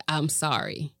know what, I'm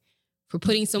sorry for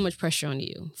putting so much pressure on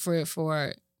you, for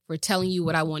telling you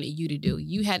what I wanted you to do.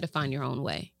 You had to find your own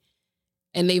way.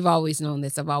 And they've always known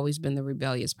this. I've always been the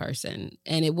rebellious person.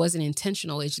 And it wasn't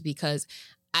intentional. It's because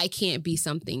I can't be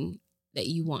something that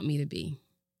you want me to be.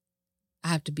 I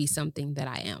have to be something that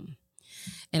I am.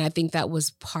 And I think that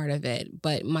was part of it.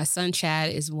 But my son,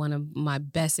 Chad, is one of my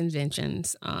best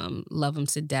inventions. Love him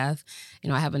to death.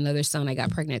 I have another son. I got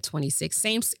pregnant at 26.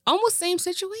 Almost same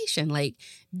situation. Like,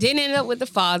 didn't end up with the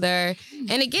father.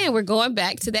 And again, we're going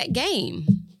back to that game.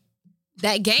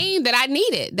 That game that I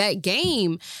needed. That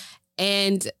game.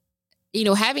 And,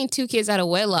 having 2 kids out of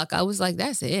wedlock, I was like,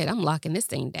 that's it. I'm locking this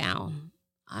thing down.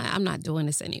 I'm not doing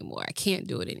this anymore. I can't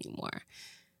do it anymore.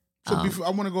 So before, I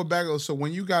want to go back. So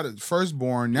when you got it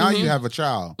firstborn, now you have a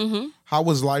child. How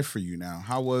was life for you now?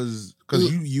 How was,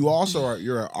 because you also are,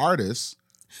 you're an artist.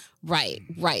 Right.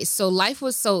 So life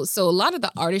was so a lot of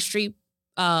the artistry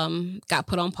got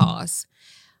put on pause.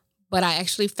 But I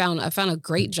actually found a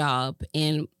great job.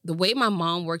 And the way my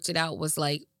mom worked it out was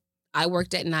like, I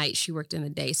worked at night, she worked in the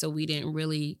day. So we didn't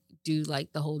really do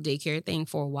like the whole daycare thing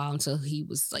for a while until he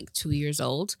was like 2 years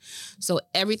old. So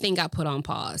everything got put on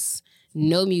pause.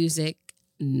 No music,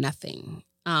 nothing.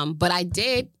 But I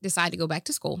did decide to go back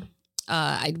to school.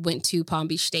 I went to Palm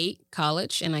Beach State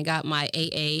College and I got my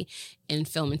AA in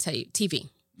film and TV.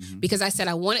 Because I said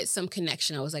I wanted some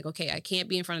connection. I was like, okay, I can't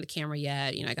be in front of the camera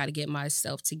yet. You know, I got to get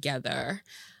myself together.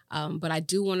 But I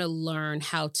do want to learn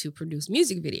how to produce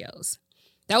music videos.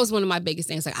 That was one of my biggest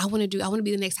things. Like, I want to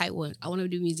be the next hype one. I want to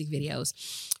do music videos.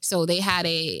 So they had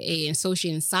an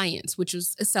associate in science, which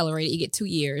was accelerated. You get 2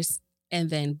 years. And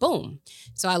then boom.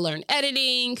 So I learned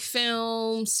editing,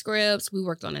 film, scripts. We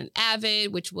worked on an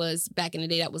Avid, which was back in the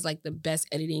day, that was like the best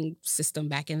editing system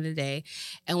back in the day.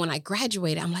 And when I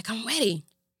graduated, I'm like, I'm ready.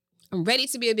 I'm ready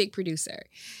to be a big producer.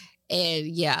 And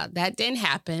yeah, that didn't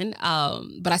happen.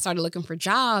 But I started looking for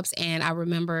jobs. And I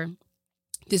remember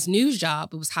this news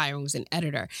job, it was hiring, was an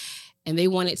editor. And they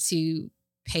wanted to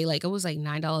pay it was like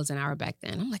 $9 an hour back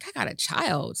then. I'm like, I got a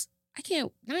child. I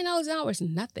can't, $9 an hour is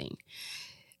nothing.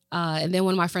 And then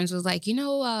one of my friends was like,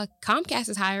 Comcast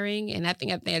is hiring. And I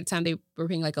think at the time they were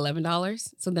paying like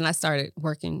 $11. So then I started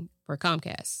working for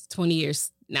Comcast, 20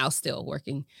 years now still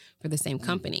working for the same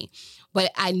company.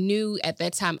 But I knew at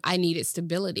that time I needed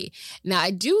stability. Now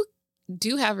I do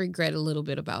have regret a little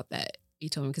bit about that. You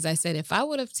told me, because I said if I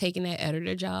would have taken that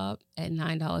editor job at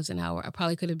 $9 an hour, I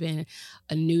probably could have been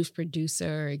a news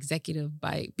producer, executive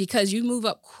because you move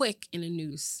up quick in the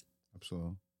news.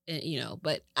 Absolutely. And,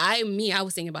 but I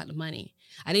was thinking about the money.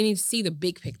 I didn't even see the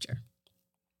big picture.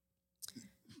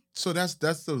 So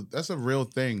that's a real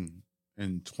thing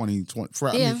in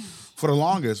 2020 for the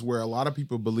longest, where a lot of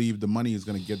people believe the money is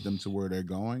going to get them to where they're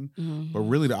going, but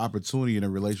really the opportunity in a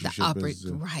relationship is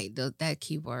right. That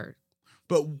key word.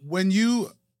 But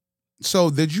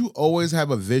did you always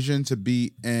have a vision to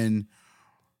be in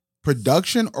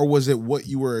production, or was it what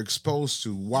you were exposed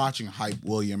to watching Hype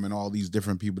William and all these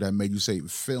different people that made you say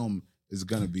film is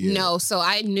going to be it? No, so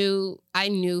I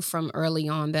knew from early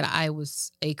on that I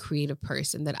was a creative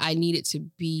person, that I needed to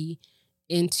be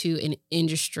into an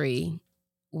industry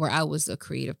where I was a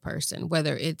creative person,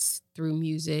 whether it's through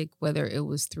music, whether it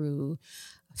was through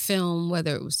film,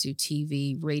 whether it was through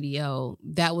TV, radio.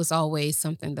 That was always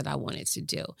something that I wanted to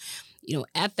do.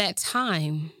 At that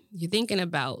time, you're thinking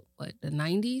about the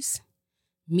 90s,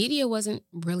 media wasn't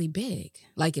really big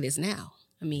like it is now.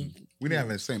 I mean, we didn't have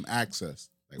the same access.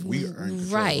 Like, we are in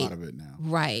control a lot of it now.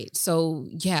 Right. So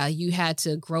yeah, you had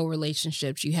to grow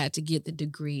relationships. You had to get the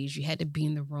degrees. You had to be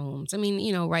in the rooms. I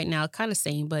mean, right now, kind of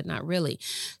same, but not really.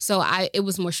 So it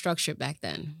was more structured back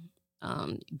then.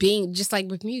 Being just like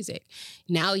with music,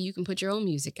 now you can put your own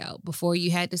music out. Before,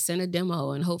 you had to send a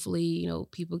demo, and hopefully,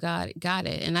 people got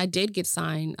it. And I did get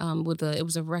signed it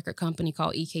was a record company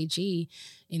called EKG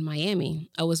in Miami.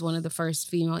 I was one of the first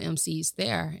female MCs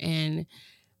there, and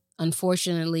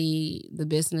unfortunately, the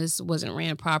business wasn't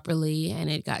ran properly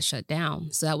and it got shut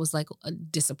down. So that was like a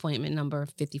disappointment number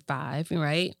 55,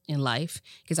 right, in life,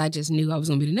 because I just knew I was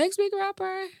going to be the next big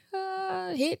rapper.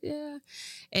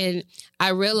 And I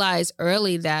realized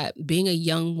early that being a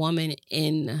young woman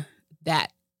in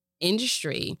that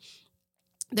industry,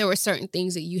 there were certain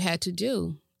things that you had to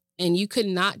do. And you could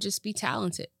not just be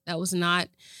talented. That was not,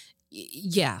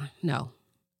 no.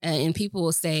 And people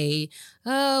will say,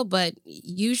 oh, but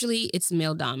usually it's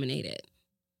male dominated.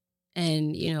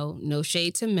 And, no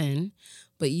shade to men,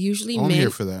 but usually I'm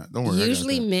here for that. Don't worry.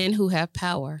 Usually men who have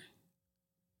power,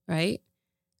 right,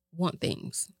 want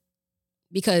things.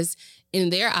 Because in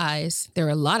their eyes, there are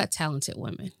a lot of talented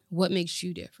women. What makes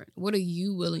you different? What are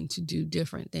you willing to do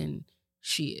different than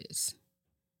she is?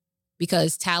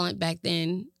 Because talent back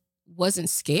then wasn't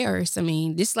scarce. I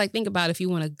mean, just think about if you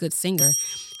want a good singer.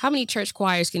 How many church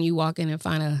choirs can you walk in and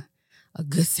find a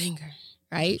good singer,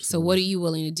 right? Absolutely. So what are you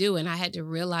willing to do? And I had to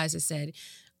realize, I said,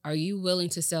 are you willing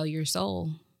to sell your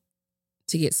soul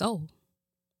to get sold?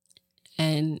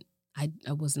 And I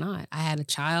was not. I had a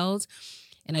child,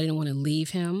 and I didn't want to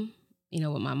leave him,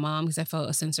 with my mom, because I felt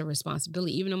a sense of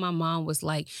responsibility, even though my mom was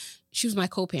she was my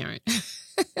co-parent.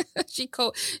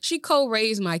 She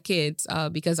co-raised my kids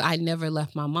because I never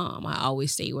left my mom. I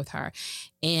always stayed with her.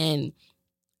 And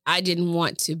I didn't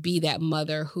want to be that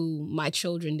mother who my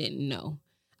children didn't know.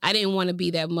 I didn't want to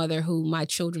be that mother who my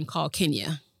children called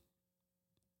Kenya.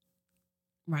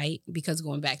 Right? Because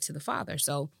going back to the father.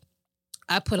 So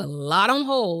I put a lot on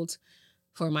hold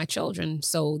for my children,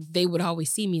 so they would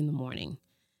always see me in the morning.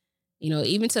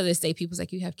 Even to this day, people's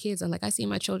like, you have kids. I'm like, I see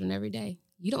my children every day.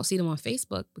 You don't see them on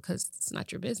Facebook because it's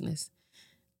not your business.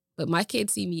 But my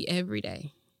kids see me every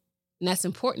day. And that's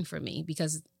important for me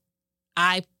because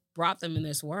I brought them in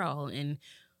this world, and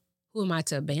who am I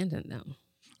to abandon them?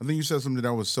 I think you said something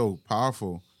that was so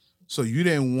powerful. So you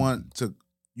didn't want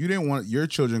your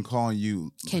children calling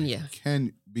you Kenya.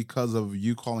 Ken because of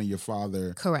you calling your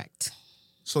father. Correct.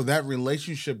 So that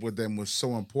relationship with them was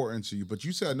so important to you. But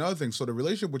you said another thing. So the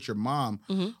relationship with your mom,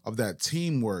 of that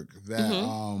teamwork,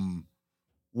 that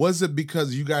was it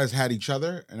because you guys had each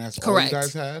other and that's all you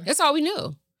guys had? That's all we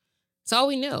knew. That's all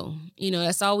we knew.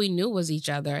 That's all we knew was each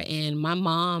other. And my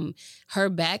mom, her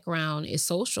background is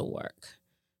social work.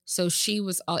 So she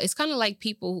was, it's kind of like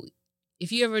people,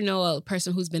 if you ever know a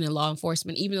person who's been in law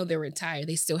enforcement, even though they're retired,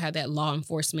 they still have that law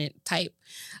enforcement type,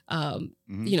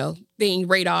 thing,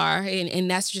 radar. And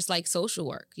that's just like social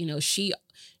work. She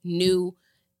knew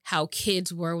how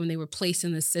kids were when they were placed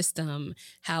in the system,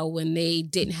 how when they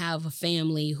didn't have a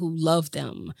family who loved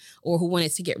them or who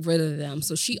wanted to get rid of them.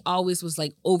 So she always was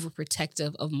like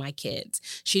overprotective of my kids.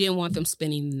 She didn't want them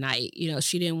spending the night.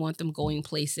 She didn't want them going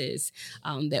places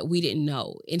that we didn't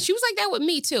know. And she was like that with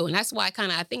me too. And that's why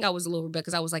I think I was a little bit,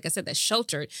 because I was, like I said, that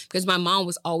sheltered, because my mom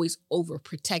was always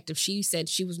overprotective. She said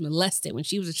she was molested when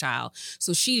she was a child.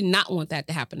 So she did not want that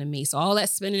to happen to me. So all that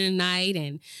spending the night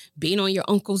and being on your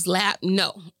uncle's lap,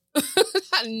 no.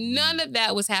 None of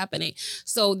that was happening.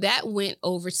 So that went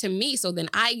over to me. So then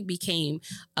I became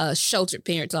a sheltered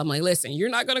parent. So I'm like, listen, you're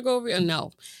not gonna go over here.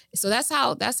 No. So that's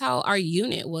how our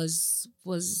unit was.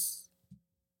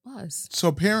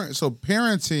 So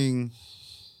parenting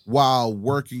while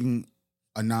working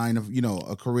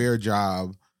a career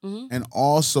job, and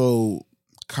also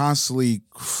constantly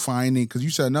finding, because you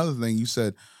said another thing, you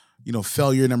said,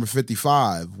 failure number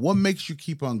 55. What makes you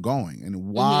keep on going,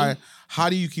 and why? How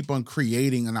do you keep on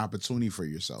creating an opportunity for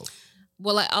yourself?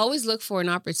 Well, I always look for an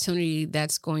opportunity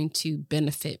that's going to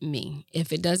benefit me.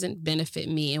 If it doesn't benefit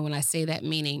me, and when I say that,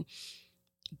 meaning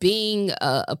being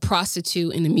a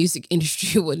prostitute in the music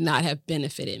industry would not have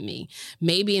benefited me.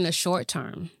 Maybe in a short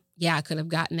term, yeah, I could have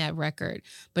gotten that record.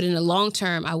 But in the long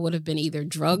term, I would have been either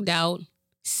drugged out,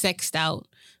 sexed out,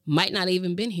 might not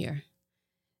even been here.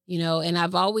 And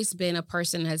I've always been a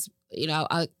person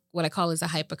what I call is a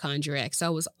hypochondriac. So I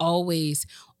was always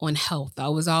on health. I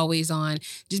was always on,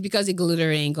 just because it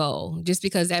glitter ain't gold. Just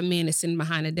because that man is sitting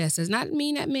behind a desk does not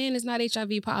mean that man is not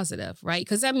HIV positive, right?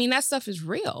 Because that stuff is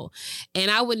real. And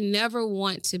I would never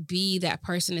want to be that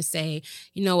person to say,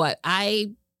 you know what,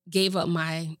 I gave up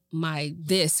my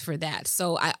this for that.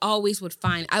 So I always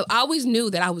I always knew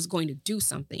that I was going to do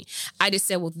something. I just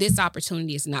said, well, this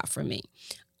opportunity is not for me.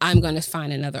 I'm going to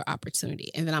find another opportunity,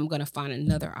 and then I'm going to find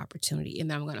another opportunity, and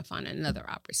then I'm going to find another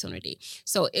opportunity.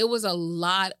 So it was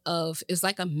it's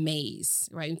like a maze,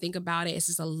 right? And think about it. It's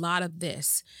just a lot of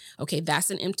this. Okay, that's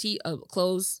an empty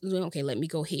closed. Okay, let me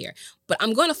go here. But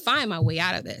I'm going to find my way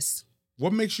out of this.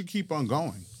 What makes you keep on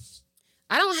going?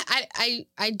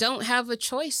 I don't have a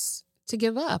choice to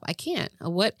give up. I can't.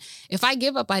 If I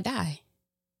give up, I die.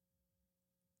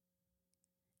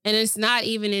 And it's not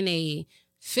even in a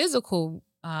physical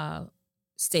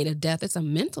state of death. It's a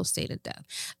mental state of death.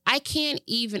 I can't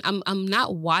even, I'm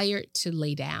not wired to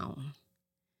lay down,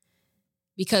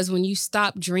 because when you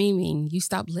stop dreaming, you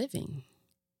stop living.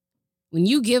 When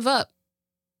you give up,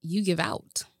 you give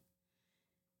out.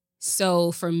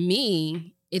 So for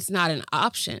me, it's not an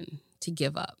option to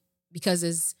give up, because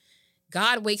as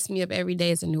God wakes me up every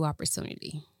day as a new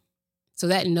opportunity. So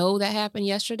that no that happened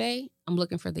yesterday, I'm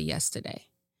looking for the yes today.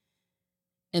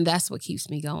 And that's what keeps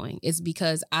me going. It's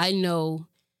because I know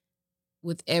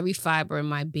with every fiber in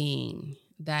my being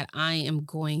that I am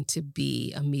going to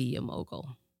be a media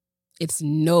mogul. It's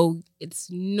no,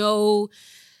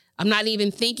 I'm not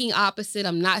even thinking opposite.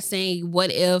 I'm not saying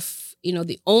what if,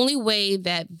 the only way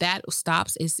that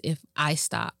stops is if I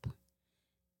stop.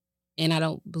 And I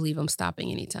don't believe I'm stopping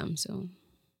anytime soon.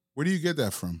 Where do you get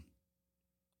that from?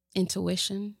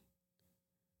 Intuition,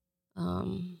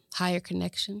 higher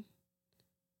connection.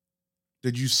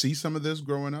 Did you see some of this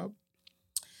growing up?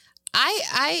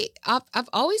 I've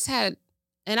always had,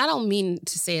 and I don't mean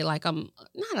to say it like I'm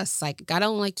not a psychic. I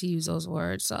don't like to use those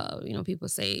words. People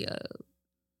say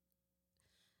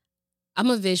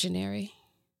I'm a visionary.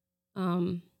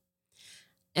 And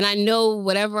I know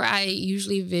whatever I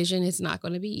usually vision, it's not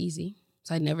going to be easy.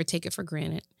 So I never take it for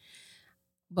granted.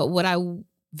 But what I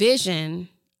vision,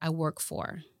 I work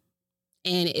for.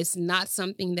 And it's not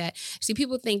something that,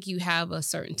 people think you have a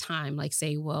certain time, like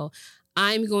say, well,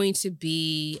 I'm going to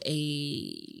be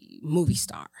a movie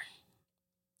star.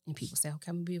 And people say, okay,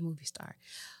 I'm going to be a movie star.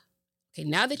 Okay,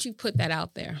 now that you put that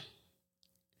out there,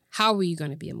 how are you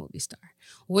going to be a movie star?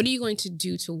 What are you going to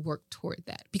do to work toward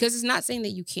that? Because it's not saying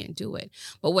that you can't do it.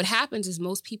 But what happens is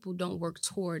most people don't work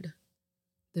toward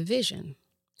the vision.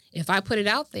 If I put it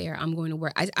out there, I'm going to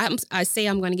work. I say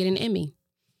I'm going to get an Emmy.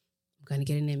 I'm going to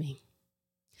get an Emmy.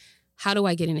 How do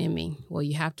I get an Emmy? Well,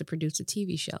 you have to produce a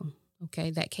TV show.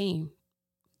 Okay, that came.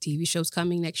 TV show's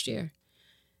coming next year.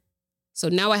 So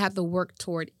now I have to work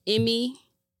toward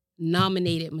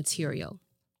Emmy-nominated material.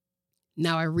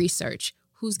 Now I research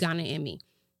who's got an Emmy.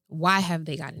 Why have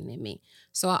they got an Emmy?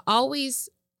 So I always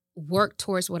work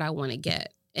towards what I want to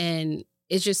get. And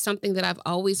it's just something that I've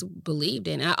always believed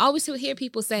in. And I always hear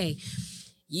people say,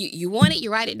 you want it,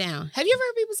 you write it down. Have you ever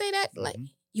heard people say that? Like,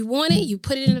 you want it, you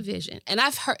put it in a vision. And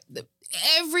I've heard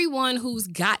everyone who's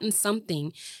gotten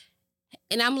something,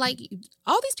 and I'm like,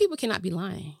 all these people cannot be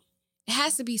lying. It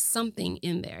has to be something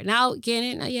in there. Now,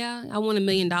 again, yeah, I want $1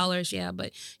 million, yeah,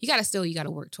 but you got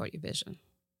to work toward your vision.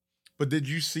 But did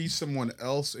you see someone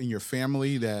else in your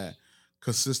family that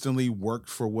consistently worked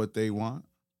for what they want?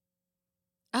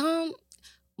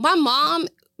 My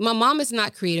mom is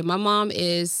not creative. My mom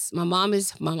is my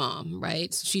mom,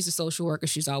 right? So she's a social worker.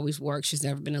 She's always worked. She's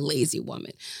never been a lazy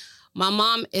woman. My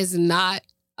mom is not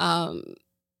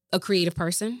a creative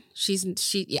person.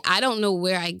 I don't know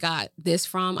where I got this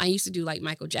from. I used to do like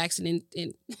Michael Jackson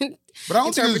in but I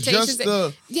don't think it's just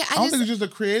I don't think it's just a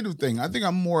creative thing. I think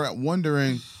I'm more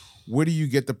wondering, where do you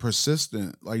get the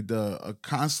persistent, like the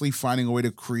constantly finding a way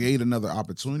to create another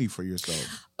opportunity for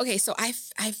yourself? Okay, so I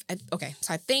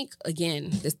think again,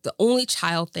 the only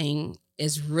child thing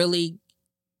is really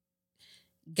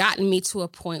gotten me to a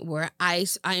point where I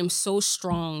am so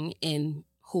strong in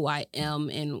who I am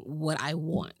and what I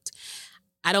want.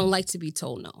 I don't like to be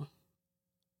told no.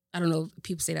 I don't know if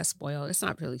people say that's spoiled. It's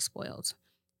not really spoiled.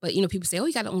 But, people say, oh,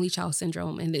 you got an only child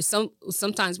syndrome. And there's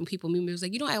sometimes when people meet me, it's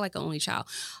like, you don't act like an only child.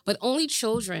 But only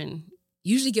children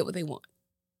usually get what they want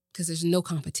because there's no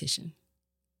competition.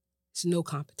 There's no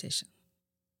competition.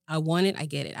 I want it, I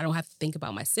get it. I don't have to think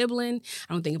about my sibling.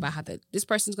 I don't think about how this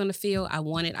person's going to feel. I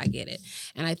want it, I get it.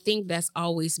 And I think that's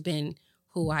always been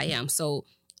who I am. So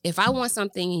if I want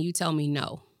something and you tell me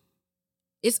no,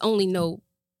 it's only no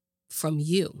from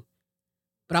you.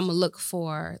 But I'm going to look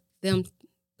for them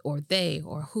or they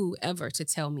or whoever to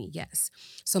tell me yes.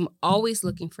 So I'm always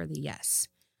looking for the yes.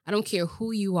 I don't care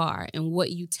who you are and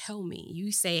what you tell me.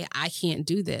 You say, I can't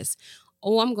do this.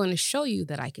 Oh, I'm going to show you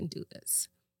that I can do this.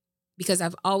 Because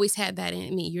I've always had that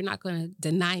in me. You're not going to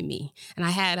deny me. And I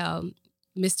had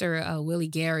Mr. Willie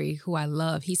Gary, who I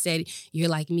love. He said, you're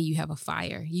like me, you have a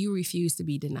fire. You refuse to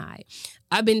be denied.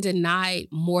 I've been denied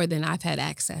more than I've had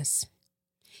access.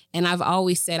 And I've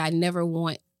always said I never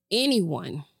want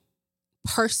anyone,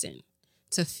 person,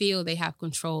 to feel they have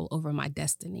control over my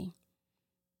destiny.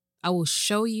 I will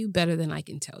show you better than I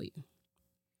can tell you.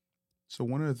 So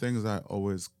one of the things I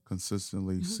always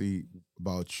consistently see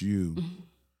about you,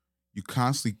 you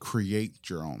constantly create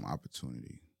your own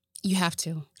opportunity. You have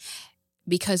to,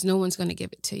 because no one's going to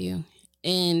give it to you.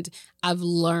 And I've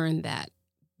learned that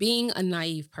being a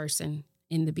naive person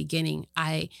in the beginning,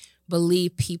 I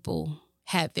believe people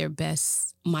had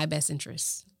my best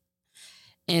interests.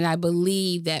 And I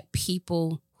believe that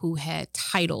people who had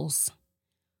titles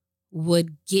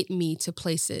would get me to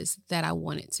places that I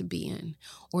wanted to be in,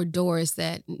 or doors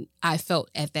that I felt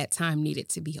at that time needed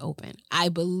to be open. I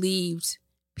believed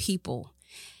people.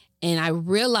 And I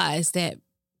realized that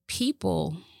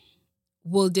people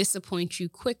will disappoint you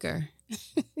quicker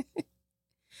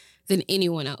than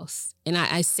anyone else. And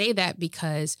I say that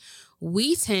because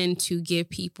we tend to give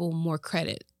people more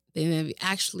credit than they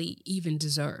actually even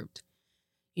deserved.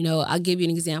 I'll give you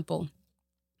an example.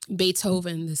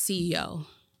 Beethoven, the CEO.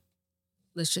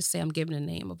 Let's just say I'm giving the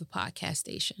name of the podcast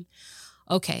station.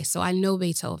 Okay, so I know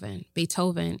Beethoven.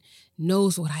 Beethoven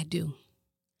knows what I do.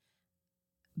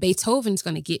 Beethoven's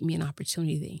going to get me an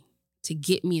opportunity to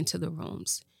get me into the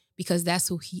rooms because that's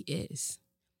who he is.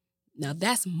 Now,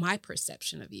 that's my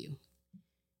perception of you.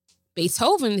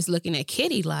 Beethoven is looking at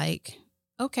Kitty like,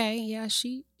 okay, yeah,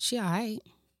 she all right.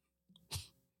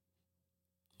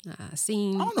 I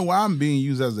don't know why I'm being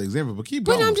used as an example, but keep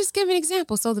going. But I'm just giving an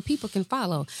example so the people can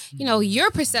follow. Your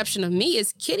perception of me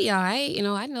is Kitty, all right.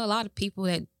 I know a lot of people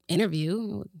that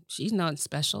interview. She's not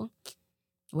special.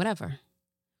 Whatever.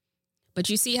 But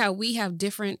you see how we have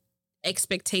different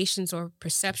expectations or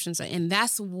perceptions, and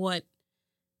that's what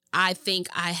I think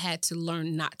I had to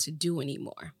learn not to do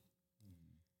anymore.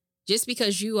 Just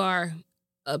because you are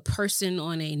a person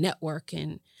on a network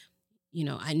and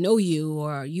I know you,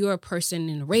 or you're a person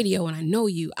in the radio and I know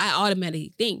you, I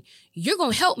automatically think you're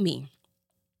going to help me.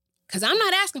 Because I'm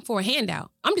not asking for a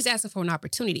handout. I'm just asking for an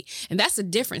opportunity. And that's the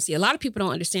difference. See, a lot of people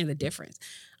don't understand the difference.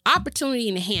 Opportunity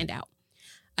and a handout.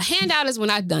 A handout is when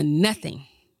I've done nothing.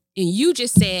 And you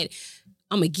just said,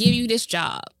 I'm going to give you this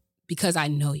job because I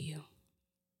know you.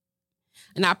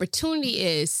 An opportunity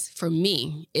is, for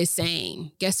me, is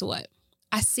saying, guess what?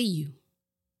 I see you.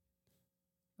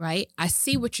 Right? I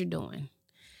see what you're doing.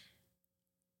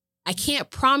 I can't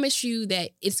promise you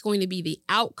that it's going to be the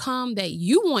outcome that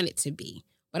you want it to be.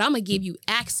 But I'm going to give you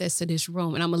access to this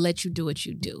room and I'm going to let you do what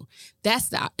you do.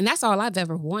 And that's all I've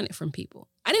ever wanted from people.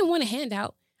 I didn't want a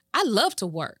handout. I love to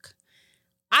work.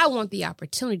 I want the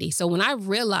opportunity. So when I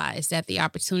realize that the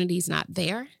opportunity is not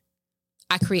there,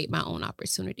 I create my own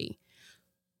opportunity.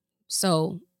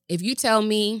 So if you tell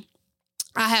me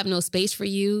I have no space for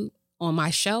you on my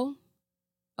show,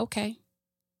 okay.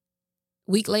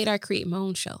 A week later, I create my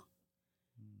own show.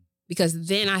 Because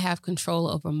then I have control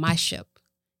over my ship.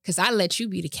 Because I let you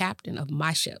be the captain of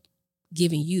my ship,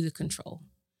 giving you the control.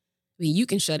 I mean, you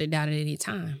can shut it down at any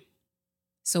time.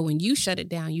 So when you shut it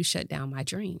down, you shut down my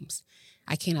dreams.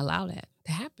 I can't allow that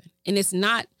to happen. And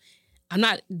I'm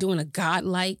not doing a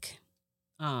godlike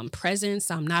presence.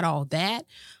 I'm not all that.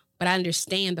 But I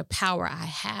understand the power I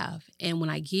have. And when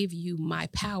I give you my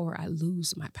power, I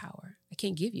lose my power. I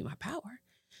can't give you my power.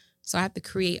 So I have to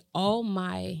create all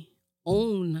my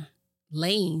own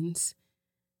lanes.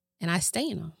 And I stay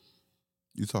in them.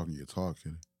 You talking your talk,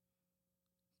 Kitty.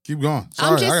 Keep going.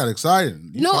 Sorry, I got excited.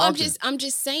 I'm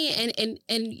just saying,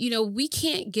 and we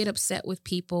can't get upset with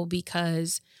people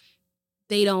because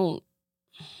they don't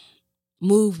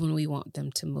move when we want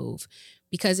them to move,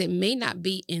 because it may not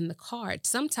be in the cards.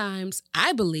 Sometimes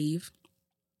I believe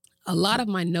a lot of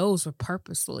my no's were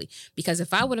purposefully, because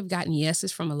if I would have gotten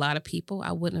yeses from a lot of people,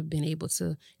 I wouldn't have been able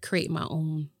to create my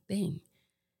own thing.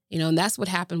 And that's what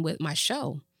happened with my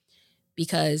show.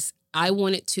 Because I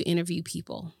wanted to interview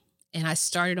people, and I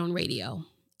started on radio,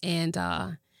 and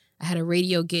I had a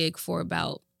radio gig for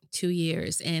about 2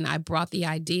 years, and I brought the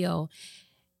ideal,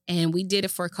 and we did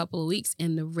it for a couple of weeks,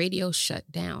 and the radio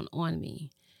shut down on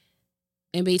me.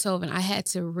 And Beethoven, I had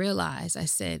to realize, I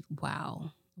said,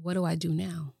 wow, what do I do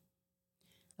now?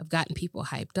 I've gotten people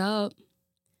hyped up,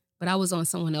 but I was on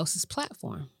someone else's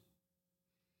platform.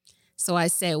 So I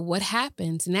said, what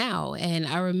happens now? And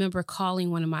I remember calling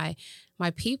one of my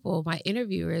people, my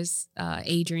interviewers,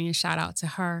 Adrienne, shout out to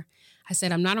her. I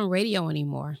said, I'm not on radio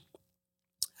anymore.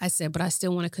 I said, but I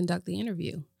still want to conduct the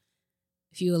interview.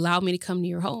 If you allow me to come to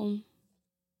your home,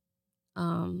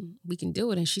 we can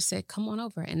do it. And she said, come on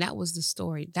over. And that was the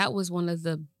story. That was one of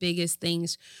the biggest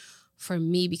things for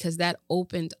me, because that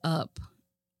opened up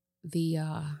the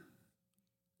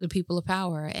people of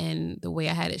power and the way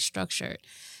I had it structured.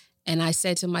 And I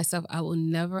said to myself, I will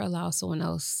never allow someone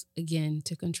else again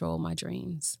to control my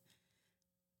dreams,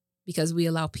 because we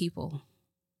allow people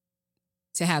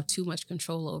to have too much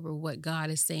control over what God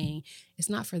is saying.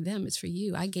 It's not for them, it's for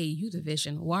you. I gave you the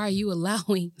vision. Why are you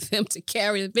allowing them to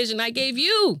carry the vision I gave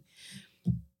you?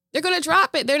 They're going to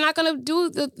drop it. They're not going to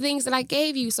do the things that I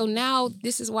gave you. So now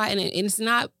this is why, and it's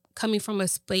not coming from a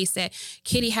space that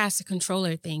Kitty has to control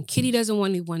everything. Kitty doesn't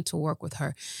want anyone to work with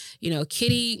her.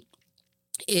 Kitty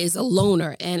is a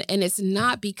loner. And it's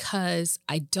not because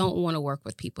I don't want to work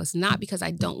with people. It's not because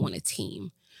I don't want a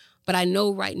team. But I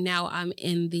know right now I'm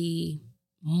in the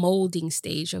molding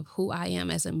stage of who I am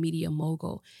as a media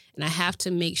mogul. And I have to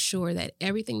make sure that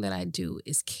everything that I do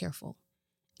is careful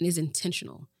and is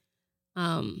intentional.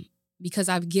 Because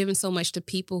I've given so much to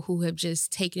people who have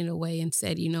just taken it away and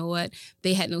said, you know what?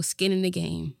 They had no skin in the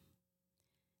game.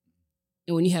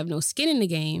 And when you have no skin in the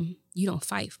game, you don't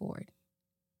fight for it.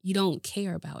 You don't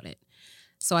care about it.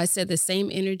 So I said the same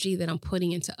energy that I'm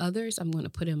putting into others, I'm going to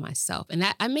put in myself. And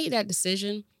I made that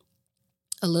decision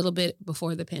a little bit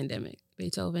before the pandemic,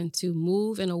 Beethoven, to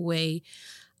move in a way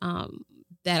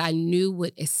that I knew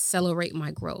would accelerate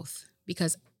my growth.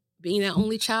 Because being that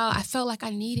only child, I felt like I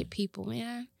needed people,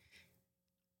 man.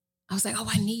 I was like,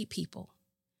 I need people.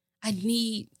 I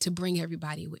need to bring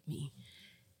everybody with me.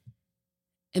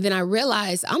 And then I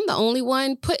realized I'm the only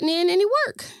one putting in any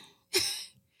work.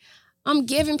 I'm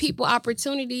giving people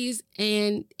opportunities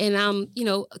and I'm,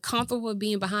 comfortable with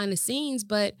being behind the scenes,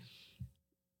 but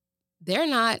they're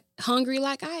not hungry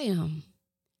like I am.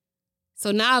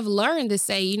 So now I've learned to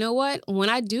say, you know what? When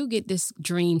I do get this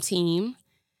dream team,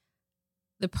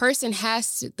 the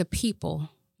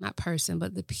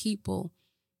people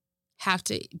have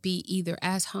to be either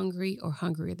as hungry or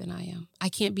hungrier than I am. I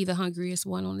can't be the hungriest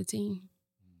one on the team.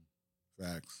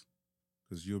 Facts.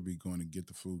 Because you'll be going to get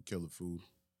the food, kill the food.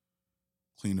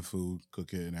 clean the food,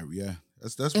 cook it, and yeah,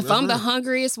 that's. If I'm the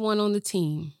hungriest one on the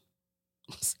team,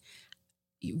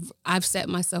 I've set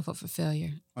myself up for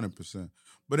failure. 100%.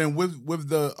 But then with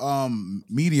the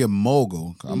media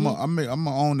mogul, I'm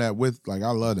gonna own that with, like,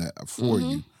 I love that for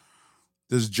you.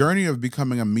 This journey of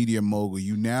becoming a media mogul,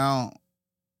 you now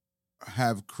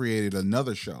have created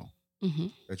another show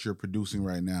that you're producing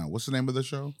right now. What's the name of the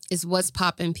show? It's What's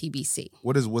Poppin' PBC.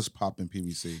 What is What's Poppin'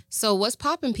 PBC? So What's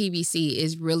Poppin' PBC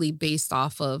is really based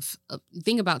off of,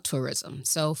 think about tourism.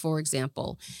 So, for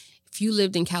example, if you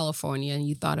lived in California and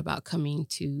you thought about coming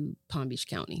to Palm Beach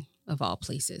County, of all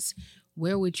places,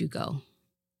 where would you go?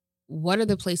 What are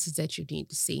the places that you need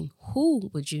to see? Who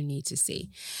would you need to see?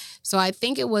 So I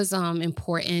think it was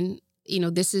important. You know,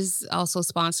 this is also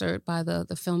sponsored by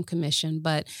the Film Commission,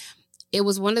 but it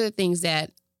was one of the things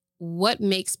that what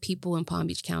makes people in Palm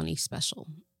Beach County special.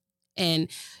 And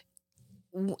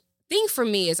thing for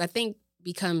me is, I think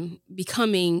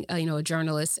becoming a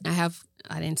journalist. I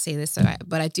didn't say this,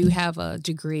 but I do have a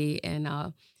degree in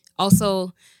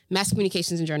also mass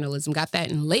communications and journalism. Got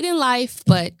that late in life,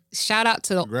 but shout out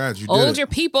to the older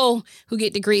people who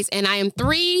get degrees. And I am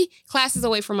 3 classes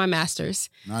away from my master's.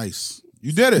 Nice.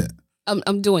 You did it.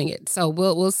 I'm doing it. So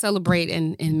we'll celebrate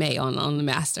in May on the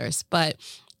master's. But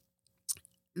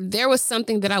there was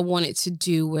something that I wanted to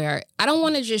do where I don't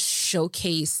want to just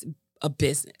showcase a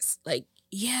business. Like,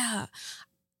 yeah,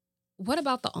 what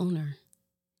about the owner?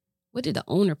 What did the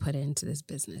owner put into this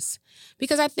business?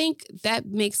 Because I think that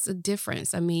makes a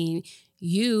difference. I mean,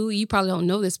 you probably don't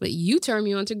know this, but you turned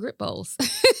me on to grip bowls.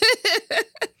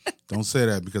 Don't say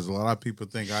that, because a lot of people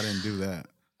think I didn't do that.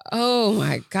 Oh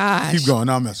my gosh. Keep going.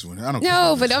 I'm messing with it. I don't care.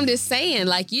 No, but I'm just saying,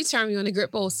 like, you turned me on to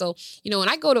grip bowls. So, when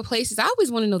I go to places, I always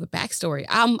want to know the backstory.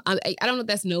 I don't know if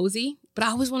that's nosy, but I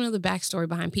always want to know the backstory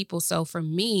behind people. So for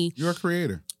me, you're a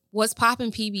creator. What's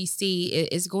Poppin' PBC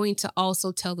is going to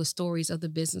also tell the stories of the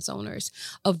business owners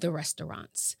of the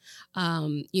restaurants.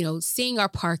 Seeing our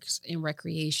parks and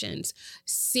recreations,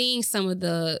 seeing some of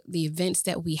the events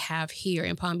that we have here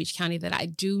in Palm Beach County that I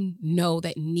do know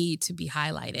that need to be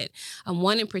highlighted.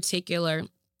 One in particular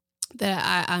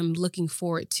that I'm looking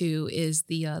forward to is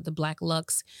the Black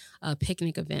Lux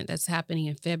picnic event that's happening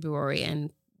in February,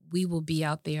 and we will be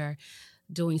out there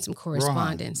doing some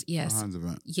correspondence. Yes.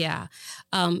 Event. Yeah.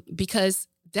 Because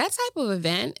that type of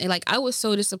event, and like, I was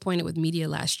so disappointed with media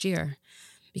last year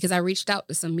because I reached out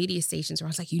to some media stations where I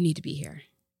was like, you need to be here.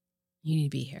 You need to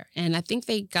be here. And I think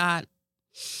they got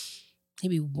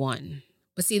maybe 1.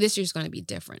 But see, this year's going to be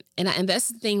different. And that's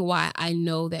the thing why I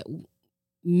know that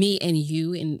me and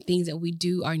you and things that we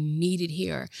do are needed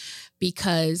here,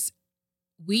 because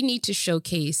we need to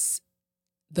showcase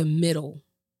the middle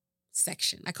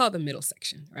section. I call it the middle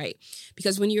section, right?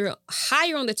 Because when you're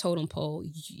higher on the totem pole,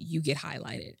 you get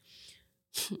highlighted.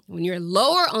 When you're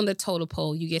lower on the totem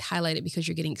pole, you get highlighted because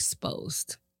you're getting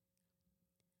exposed.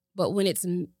 But when it's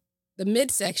the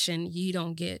midsection, you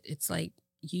don't get, it's like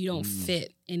you don't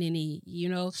fit in any,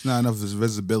 It's not enough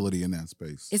visibility in that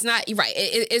space. It's not, right.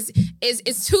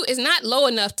 It's not low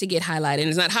enough to get highlighted, and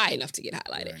it's not high enough to get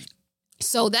highlighted. Right.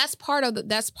 So that's part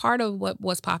of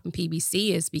what's popping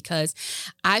PBC is, because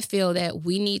I feel that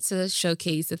we need to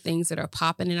showcase the things that are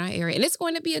popping in our area. And it's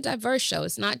going to be a diverse show.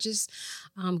 It's not just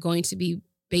going to be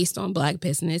based on Black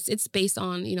business. It's based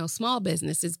on, small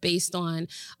business. It's based on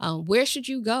where should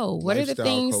you go? What lifestyle, are the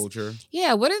things? Culture.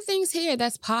 Yeah, what are the things here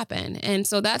that's popping? And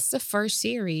so that's the first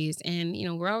series. And,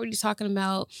 we're already talking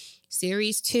about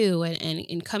series 2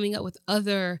 and coming up with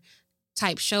other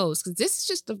type shows, because this is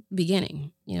just the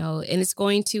beginning, and it's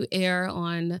going to air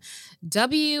on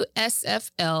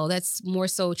WSFL. That's more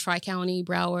so Tri-County,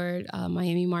 Broward,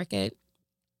 Miami market.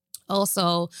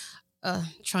 Also,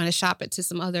 trying to shop it to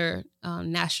some other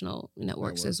national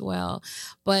networks as well.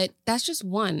 But that's just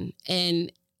one.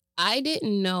 And I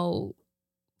didn't know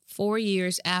 4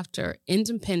 years after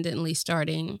independently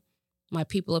starting my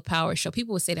People of Power show,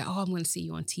 people would say that, I'm going to see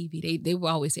you on TV. They would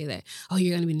always say that,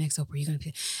 you're going to be next Oprah. You're going to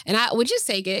be, and I would just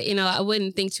take it. I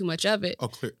wouldn't think too much of it. Oh,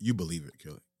 clear. You believe it,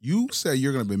 Kelly. You said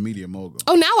you're going to be media mogul.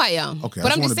 Oh, now I am. Okay,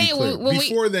 but I'm just saying,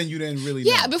 before then, you didn't really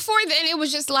know. Yeah, before then, it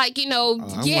was just like, I want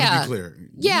to be clear.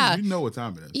 Yeah. You know what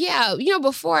time it is. Yeah,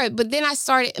 before, but then I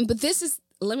started, but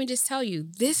let me just tell you,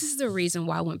 this is the reason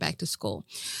why I went back to school.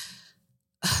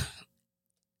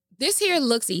 This here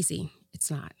looks easy. It's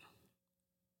not.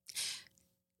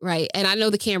 Right. And I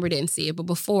know the camera didn't see it, but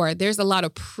before, there's a lot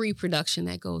of pre-production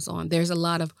that goes on. There's a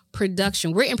lot of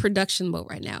production. We're in production mode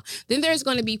right now. Then there's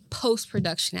going to be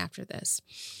post-production after this.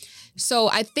 So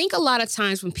I think a lot of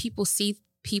times when people see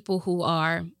people who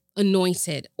are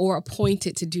anointed or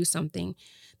appointed to do something,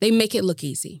 they make it look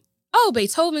easy. Oh,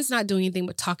 Beethoven's not doing anything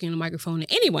but talking on the microphone.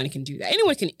 Anyone can do that.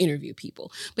 Anyone can interview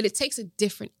people. But it takes a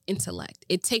different intellect.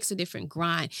 It takes a different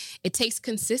grind. It takes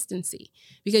consistency.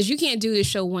 Because you can't do this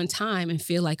show one time and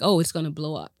feel like, oh, it's going to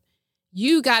blow up.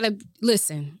 You got to,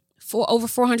 listen, for over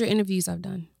 400 interviews I've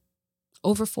done.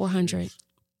 Over 400.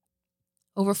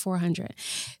 Over 400.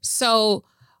 So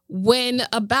when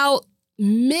about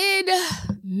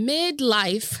midlife,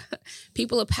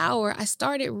 people of power, I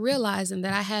started realizing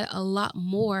that I had a lot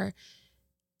more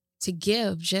to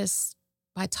give just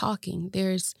by talking.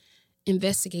 There's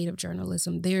investigative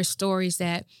journalism. There's stories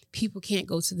that people can't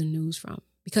go to the news from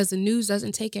because the news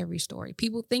doesn't take every story.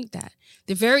 People think that.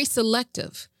 They're very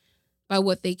selective by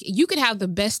what you could have the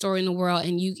best story in the world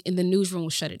and the newsroom will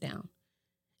shut it down.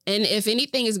 And if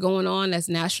anything is going on that's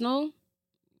national,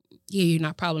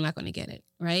 you're probably not going to get it,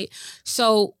 right?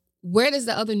 So where does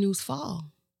the other news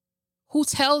fall? Who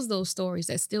tells those stories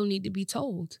that still need to be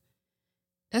told?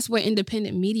 That's where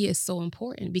independent media is so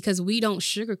important because we don't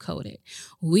sugarcoat it.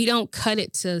 We don't cut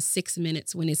it to 6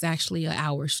 minutes when it's actually an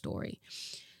hour story.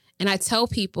 And I tell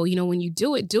people, when you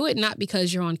do it not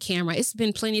because you're on camera. It's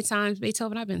been plenty of times,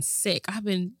 Beethoven, I've been sick. I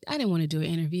didn't want to do an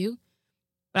interview,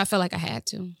 but I felt like I had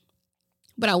to.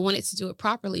 But I wanted to do it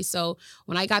properly. So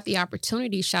when I got the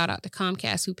opportunity, shout out to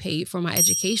Comcast who paid for my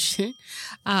education,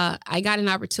 I got an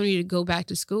opportunity to go back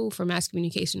to school for mass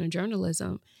communication and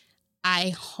journalism. I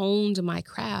honed my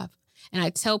craft. And I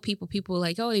tell people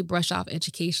like, oh, they brush off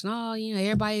education. Oh,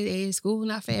 everybody, school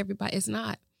not for everybody. It's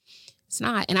not. It's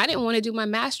not. And I didn't want to do my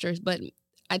master's, but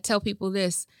I tell people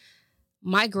this.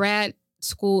 My grad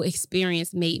school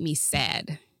experience made me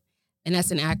sad. And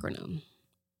that's an acronym.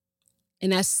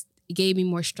 And it gave me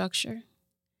more structure.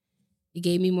 It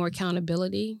gave me more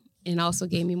accountability and also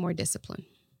gave me more discipline.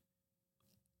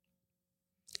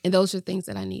 And those are things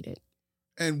that I needed.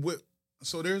 And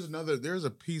so there's a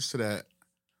piece to that.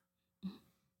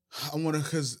 I want to,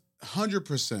 because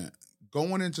 100%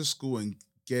 going into school and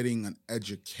getting an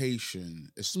education,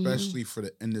 especially for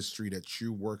the industry that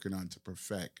you're working on to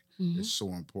perfect, is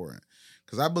so important.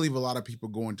 Because I believe a lot of people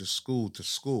go into school to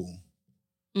school.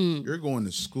 You're going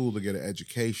to school to get an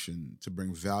education to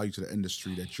bring value to the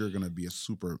industry that you're going to be a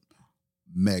super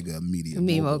mega media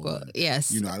mogul.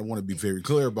 Yes. I don't want to be very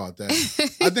clear about that.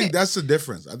 I think that's the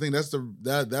difference. I think that's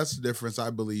the difference, I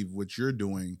believe, what you're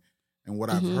doing and what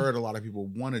I've heard a lot of people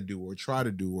want to do or try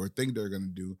to do or think they're going to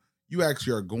do. You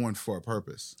actually are going for a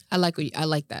purpose. I like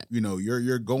that.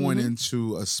 You're going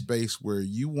into a space where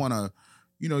you want to,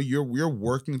 you're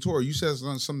working toward. You said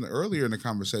something earlier in the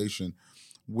conversation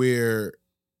where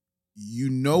you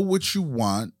know what you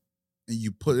want and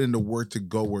you put in the work to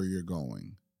go where you're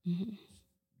going.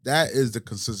 That is the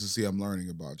consistency I'm learning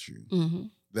about you.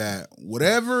 That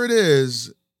whatever it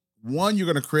is, one,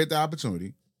 you're going to create the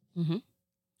opportunity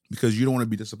because you don't want to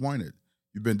be disappointed.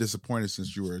 You've been disappointed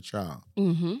since you were a child.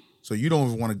 So you don't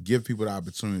even want to give people the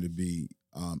opportunity to be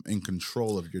in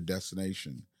control of your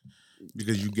destination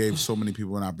because you gave so many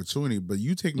people an opportunity. But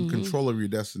you taking control of your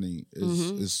destiny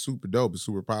is super dope. It's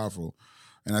super powerful.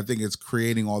 And I think it's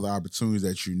creating all the opportunities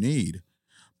that you need.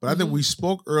 But I think we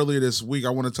spoke earlier this week. I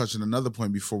want to touch on another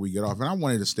point before we get off. And I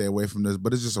wanted to stay away from this,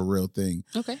 but it's just a real thing.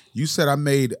 Okay. You said I'm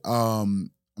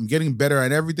getting better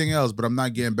at everything else, but I'm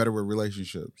not getting better with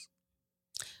relationships.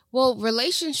 Well,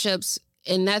 relationships,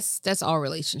 and that's all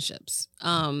relationships.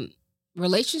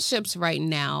 Relationships right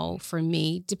now for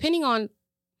me, depending on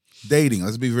dating.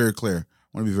 Let's be very clear.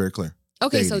 I want to be very clear.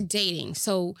 Okay, dating. So dating.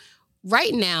 So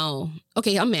right now,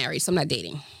 okay, I'm married, so I'm not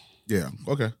dating. Yeah.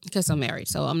 Okay. Because I'm married,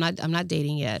 so I'm not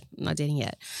dating yet. I'm not dating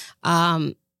yet.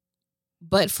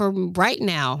 But for right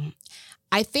now,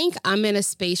 I think I'm in a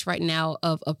space right now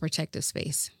of a protective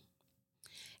space.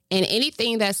 And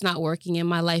anything that's not working in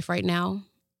my life right now,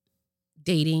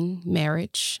 dating,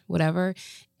 marriage, whatever,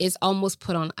 is almost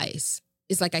put on ice.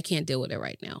 It's like I can't deal with it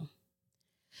right now.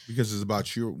 Because it's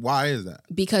about you. Why is that?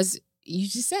 Because you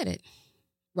just said it.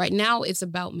 Right now, it's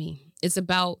about me. It's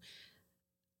about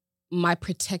my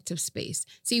protective space.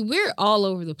 See, we're all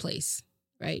over the place,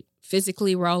 right?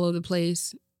 Physically, we're all over the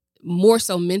place. More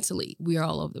so mentally, we're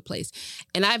all over the place.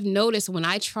 And I've noticed when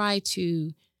I try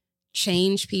to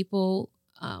change people,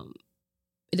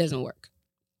 it doesn't work.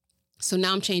 So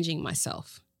now I'm changing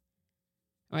myself,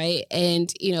 right?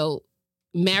 And,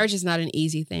 marriage is not an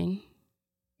easy thing.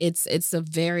 It's a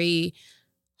very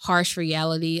harsh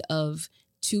reality of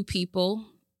two people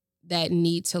that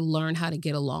need to learn how to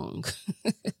get along.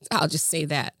 I'll just say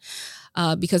that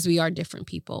because we are different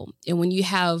people. And when you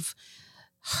have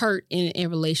hurt in a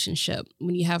relationship,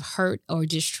 when you have hurt or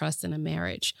distrust in a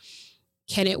marriage,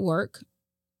 can it work?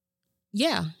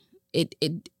 Yeah. It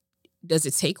does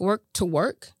it take work to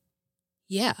work?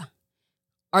 Yeah.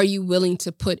 are you willing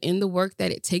to put in the work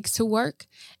that it takes to work?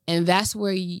 And that's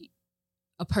where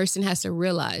a person has to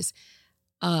realize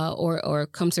or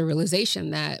come to a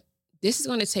realization that this is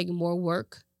going to take more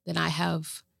work than I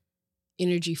have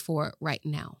energy for right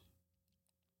now.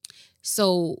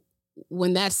 So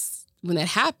when that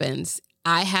happens,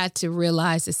 I had to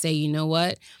realize to say, you know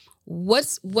what?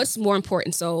 What's more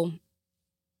important? So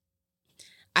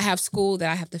I have school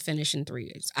that I have to finish in 3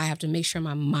 years. I have to make sure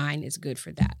my mind is good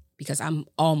for that because I'm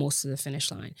almost to the finish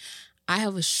line. I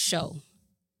have a show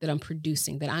that I'm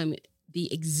producing that I'm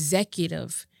the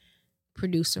executive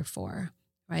producer for,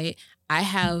 right? I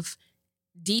have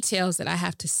details that I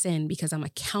have to send because I'm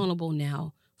accountable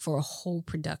now for a whole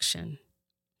production.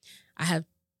 I have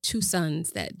 2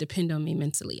 sons that depend on me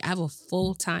mentally. I have a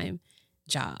full-time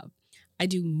job. I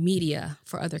do media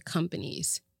for other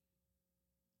companies.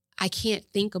 I can't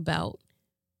think about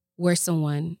where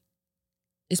someone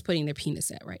is putting their penis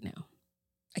at right now.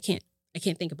 I can't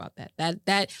think about that.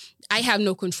 That I have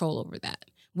no control over that.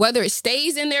 Whether it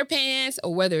stays in their pants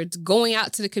or whether it's going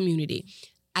out to the community,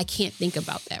 I can't think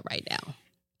about that right now.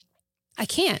 I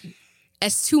can't.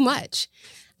 That's too much.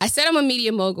 I said I'm a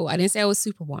media mogul. I didn't say I was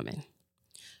Superwoman.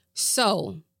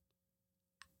 So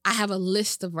I have a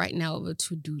list of right now of a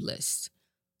to-do list.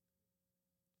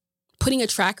 Putting a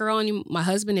tracker on my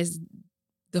husband is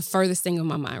the furthest thing on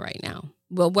my mind right now.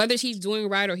 Well, whether he's doing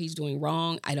right or he's doing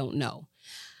wrong, I don't know.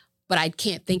 But I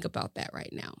can't think about that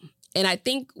right now. And I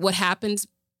think what happens,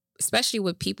 especially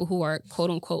with people who are quote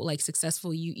unquote like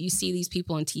successful, you see these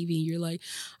people on TV and you're like,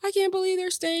 I can't believe they're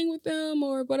staying with them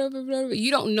or whatever. You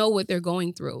don't know what they're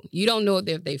going through. You don't know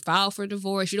if they filed for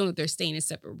divorce. You don't know if they're staying in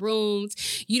separate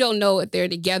rooms. You don't know if they're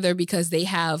together because they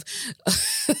have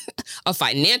a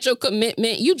financial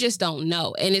commitment. You just don't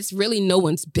know. And it's really no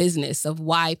one's business of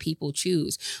why people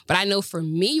choose. But I know for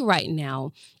me right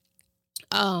now,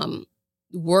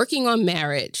 working on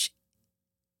marriage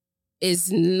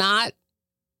is not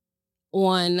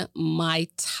on my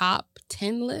top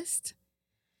 10 list.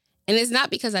 And it's not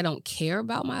because I don't care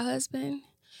about my husband.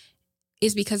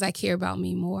 It's because I care about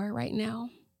me more right now.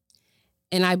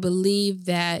 And I believe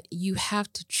that you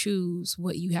have to choose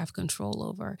what you have control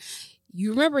over. You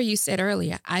remember you said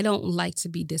earlier, I don't like to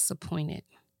be disappointed.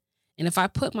 And if I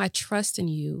put my trust in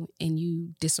you and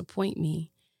you disappoint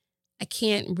me, I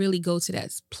can't really go to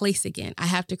that place again. I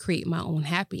have to create my own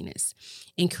happiness.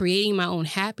 And creating my own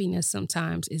happiness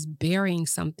sometimes is burying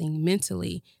something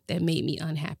mentally that made me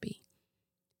unhappy.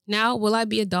 Now, will I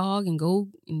be a dog and go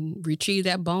and retrieve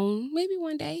that bone? Maybe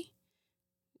one day.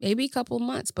 Maybe a couple of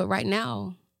months. But right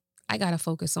now, I got to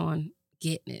focus on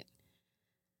getting it.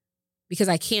 Because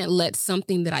I can't let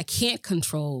something that I can't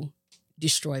control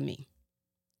destroy me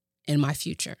and my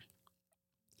future.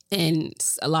 And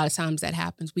a lot of times that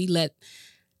happens. We let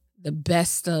the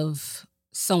best of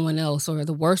someone else or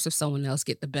the worst of someone else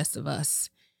get the best of us.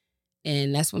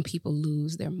 And that's when people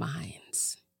lose their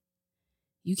minds.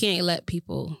 You can't let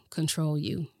people control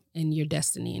you and your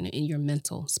destiny and in your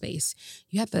mental space.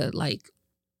 You have to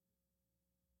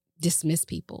dismiss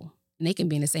people and they can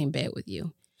be in the same bed with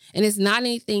you. And it's not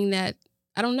anything that,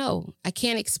 I don't know. I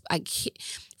can't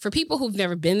for people who've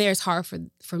never been there, it's hard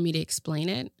for me to explain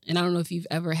it. And I don't know if you've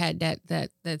ever had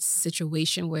that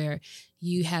situation where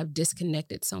you have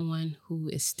disconnected someone who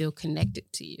is still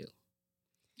connected to you.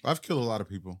 I've killed a lot of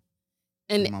people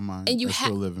in my mind. And you're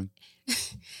still living.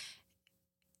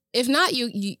 If not,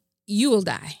 you will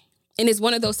die. And it's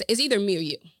one of those, it's either me or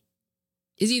you.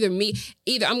 It's either me.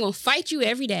 Either I'm going to fight you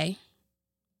every day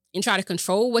and try to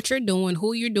control what you're doing,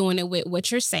 who you're doing it with,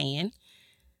 what you're saying.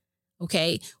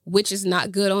 Okay, which is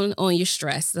not good on your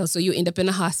stress. So you end up in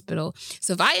the hospital.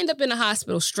 So if I end up in the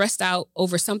hospital stressed out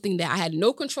over something that I had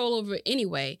no control over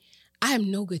anyway, I am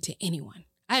no good to anyone.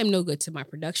 I am no good to my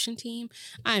production team.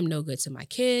 I am no good to my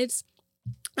kids.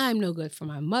 I am no good for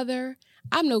my mother.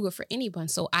 I'm no good for anyone.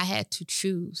 So I had to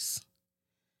choose.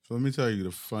 So let me tell you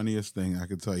the funniest thing I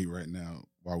can tell you right now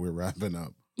while we're wrapping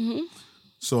up. Mm-hmm.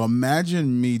 So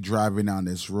imagine me driving down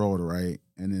this road, right?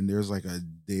 And then there's like a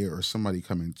deer or somebody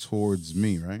coming towards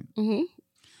me, right? Mm-hmm.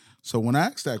 So when I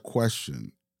asked that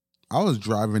question, I was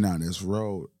driving down this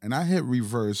road and I hit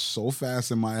reverse so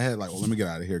fast in my head, like, well, let me get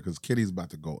out of here because Kitty's about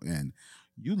to go in.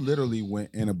 You literally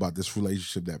went in about this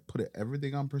relationship that put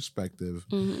everything on perspective.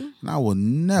 Mm-hmm. And I will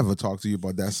never talk to you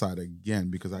about that side again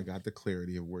because I got the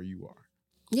clarity of where you are.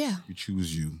 Yeah. You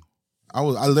choose you. I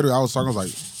was talking, I was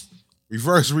like,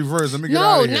 reverse. Let me get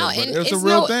out of here. But it's a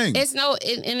real thing. It's no,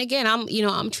 and again,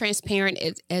 I'm transparent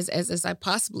as I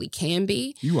possibly can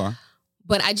be. You are,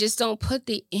 but I just don't put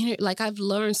the inner. Like I've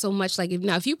learned so much. Like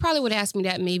if you probably would ask me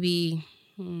that maybe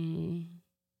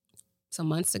some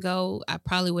months ago, I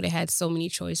probably would have had so many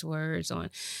choice words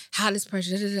on how this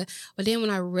person, da, da, da. But then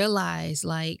when I realized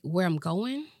like where I'm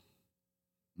going,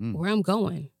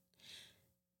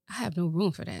 I have no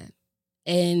room for that.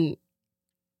 And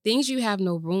things you have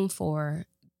no room for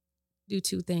do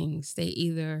two things. They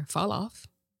either fall off.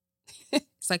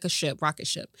 It's like a ship, rocket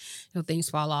ship. Things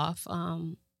fall off,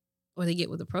 or they get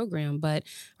with the program. But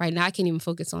right now, I can't even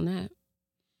focus on that.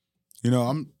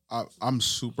 I'm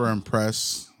super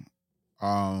impressed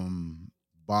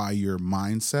by your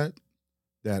mindset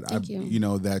that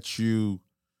that you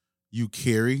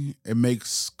carry. It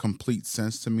makes complete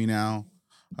sense to me now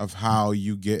of how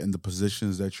you get in the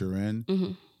positions that you're in.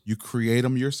 Mm-hmm. You create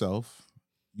them yourself.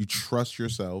 You trust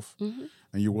yourself, mm-hmm.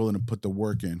 and you're willing to put the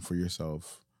work in for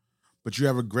yourself. But you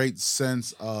have a great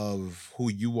sense of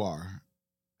who you are,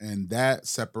 and that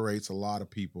separates a lot of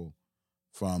people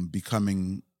from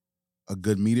becoming a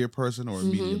good media person or a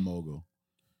media mogul.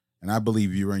 And I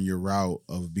believe you're in your route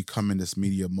of becoming this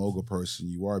media mogul person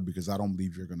you are, because I don't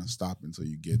believe you're going to stop until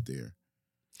you get there.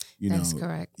 That's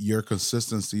correct. Your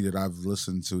consistency that I've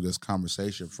listened to this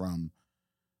conversation from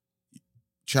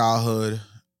childhood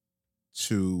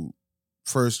to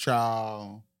first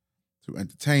child to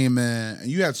entertainment, and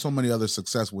you had so many other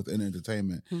success within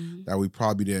entertainment that we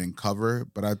probably didn't cover.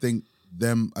 But I think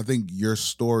your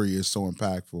story is so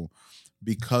impactful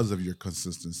because of your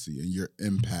consistency and your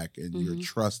impact and your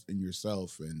trust in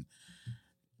yourself, and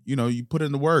you put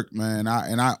in the work, man.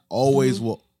 I always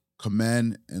will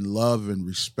commend and love and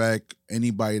respect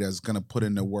anybody that's gonna put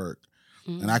in the work.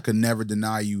 And I could never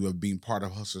deny you of being part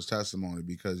of Hustler's Testimony,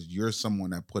 because you're someone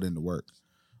that put in the work.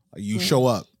 Like, you show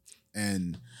up,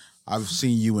 and I've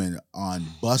seen you on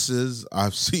buses.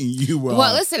 I've seen you.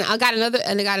 Well, listen, I got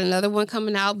another one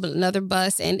coming out, but another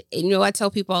bus. And I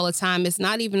tell people all the time, it's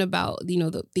not even about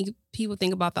people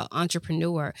think about the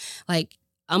entrepreneur. Like,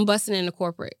 I'm busting in the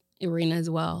corporate arena as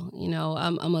well.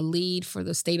 I'm a lead for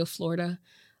the state of Florida.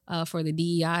 For the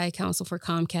DEI Council for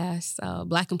Comcast,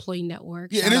 Black Employee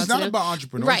Network. Yeah, and it's not about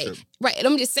entrepreneurship. Right. And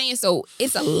I'm just saying, so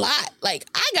it's a lot. Like,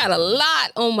 I got a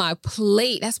lot on my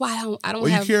plate. That's why I don't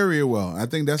have... you carry it well. I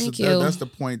think that's the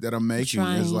point that I'm making.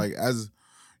 Is like, as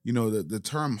the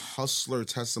term hustler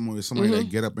testimony is somebody that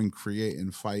get up and create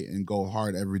and fight and go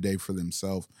hard every day for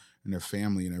themselves and their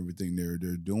family and everything they're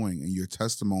doing. And your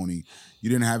testimony, you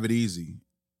didn't have it easy.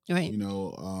 Right.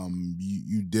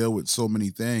 You deal with so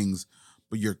many things,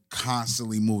 but you're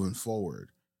constantly moving forward.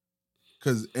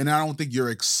 And I don't think you're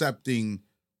accepting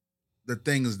the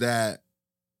things that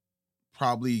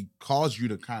probably caused you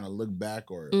to kind of look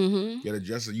back or get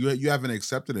adjusted. You haven't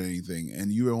accepted anything, and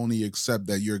you only accept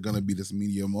that you're going to be this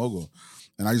media mogul.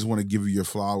 And I just want to give you your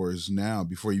flowers now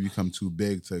before you become too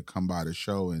big to come by the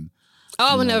show. And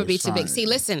I will never be too big. See,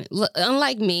 listen,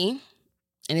 unlike me,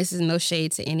 and this is no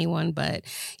shade to anyone, but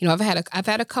I've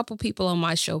had a couple people on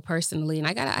my show personally, and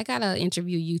I gotta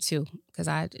interview you too, because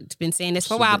I've been saying this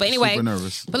for a while. But anyway, super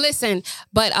nervous. But listen,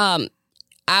 I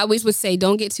always would say,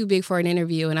 don't get too big for an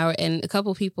interview, and a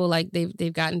couple people, like,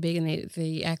 they've gotten big and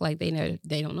they act like they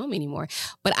don't know me anymore.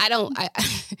 But I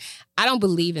don't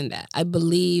believe in that. I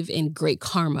believe in great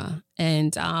karma,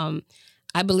 and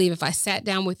I believe if I sat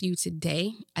down with you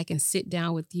today, I can sit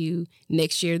down with you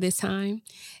next year this time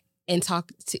and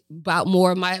talk about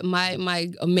more of my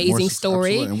amazing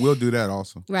story. Absolutely. And we'll do that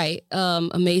also. Right.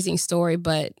 Amazing story.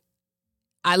 But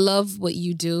I love what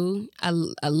you do. I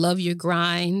love your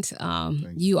grind.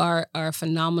 You are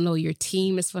phenomenal. Your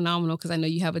team is phenomenal, because I know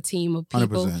you have a team of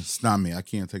people. 100%. It's not me. I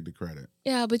can't take the credit.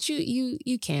 Yeah, but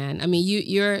you can. I mean,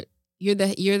 you're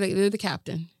the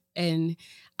captain. And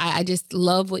I just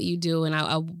love what you do, and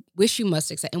I wish you much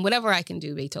success. And whatever I can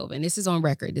do, Beethoven. This is on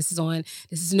record. This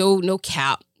is no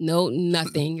cap, no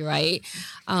nothing, right?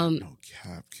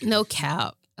 No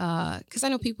cap. Because I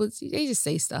know people, they just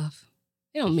say stuff.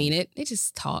 They don't mean it. They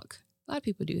just talk. A lot of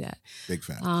people do that. Big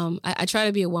facts. I try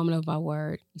to be a woman of my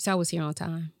word. You saw I was here on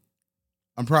time.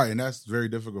 I'm proud, and that's very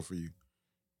difficult for you.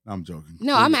 I'm joking.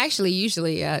 No, I'm actually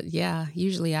usually I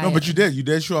No, but you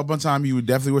did show up on time. You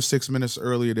definitely were 6 minutes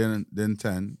earlier than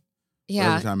 10.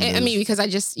 Yeah, I mean, because I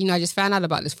just found out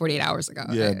about this 48 hours ago.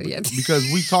 Yeah,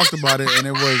 because we talked about it, and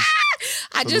it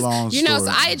was long story. So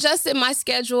I adjusted my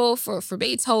schedule for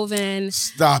Beethoven.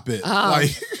 Stop it!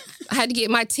 I had to get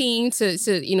my team to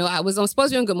I was supposed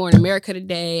to be on Good Morning America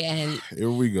today, and here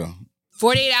we go.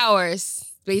 48 hours.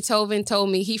 Beethoven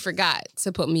told me he forgot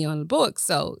to put me on the book,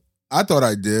 so. I thought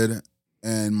I did,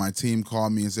 and my team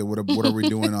called me and said, "What are we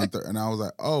doing on?" And I was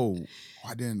like, "Oh,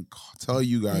 I didn't tell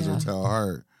you guys or tell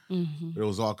her." It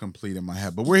was all complete in my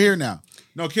head, but we're here now.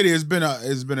 No, Kitty, it's been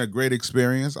a great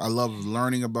experience. I love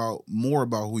learning more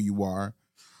about who you are.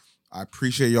 I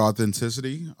appreciate your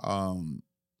authenticity.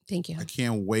 Thank you. I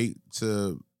can't wait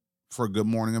for Good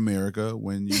Morning America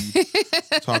when you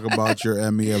talk about your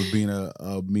Emmy of being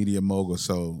a media mogul.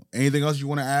 So anything else you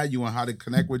want to add? You want how to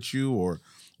connect with you or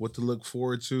what to look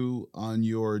forward to on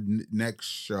your next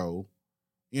show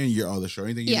and your other show?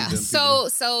 Anything you need to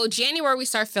so January we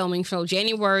start filming. So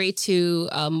January to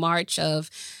March of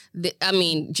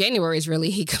January is really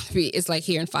it's like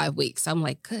here in 5 weeks. I'm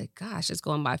like, good gosh, it's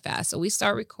going by fast. So we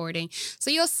start recording. So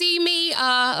you'll see me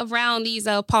around these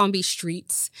Palm Beach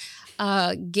streets,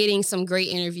 getting some great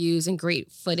interviews and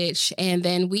great footage. And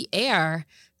then we air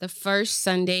the first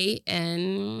Sunday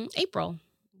in April.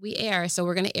 We air. So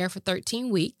we're going to air for 13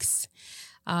 weeks.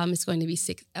 It's going to be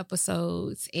 6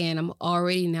 episodes. And I'm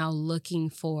already now looking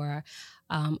for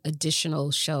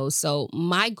additional shows. So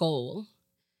my goal,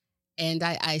 and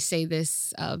I say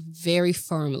this very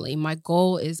firmly, my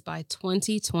goal is by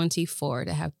 2024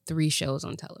 to have 3 shows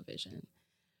on television.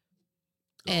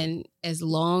 Oh. And as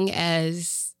long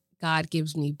as God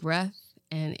gives me breath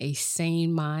and a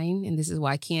sane mind, and this is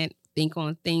why I can't think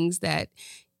on things that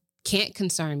can't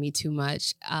concern me too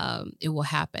much, it will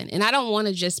happen. And I don't want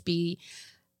to just be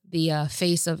the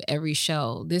face of every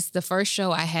show. The first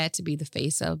show I had to be the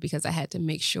face of because I had to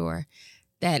make sure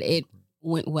that it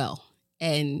went well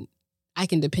and I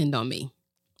can depend on me.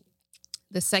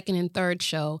 The second and third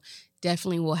show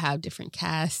definitely will have different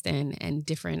cast and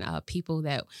different people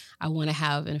that I want to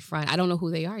have in front. I don't know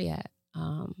who they are yet,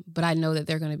 but I know that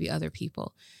they're going to be other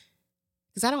people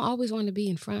because I don't always want to be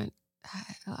in front.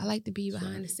 I like to be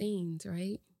behind the scenes,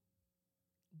 right?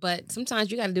 But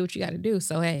sometimes you got to do what you got to do.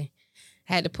 So, hey,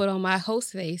 I had to put on my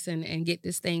host face and get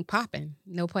this thing popping.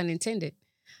 No pun intended.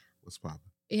 What's popping?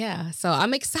 Yeah, so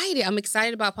I'm excited. I'm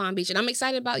excited about Palm Beach, and I'm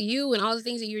excited about you and all the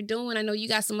things that you're doing. I know you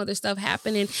got some other stuff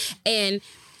happening. And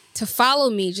to follow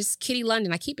me, just Kitty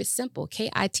Lundan. I keep it simple,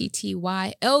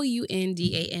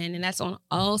 KITTYLUNDAN, and that's on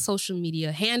all social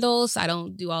media handles. I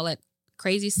don't do all that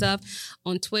crazy stuff.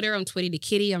 On Twitter, I'm Twitty the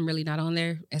Kitty. I'm really not on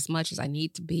there as much as I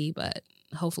need to be, but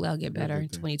hopefully I'll get better in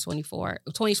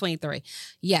 2023.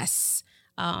 Yes.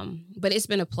 But it's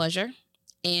been a pleasure.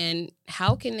 And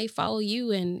how can they follow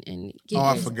you and get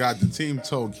I forgot. The team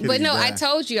told Kitty. But no, I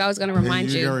told you I was going to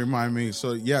remind you. You're going to remind me.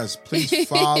 So, yes, please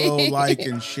follow, like,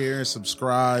 and share, and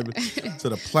subscribe to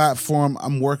the platform.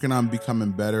 I'm working on becoming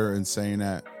better and saying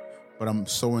that, but I'm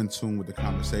so in tune with the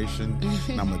conversation.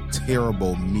 And I'm a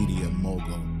terrible media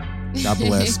mogul. God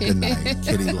bless. Good night.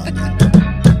 Kitty Lundan.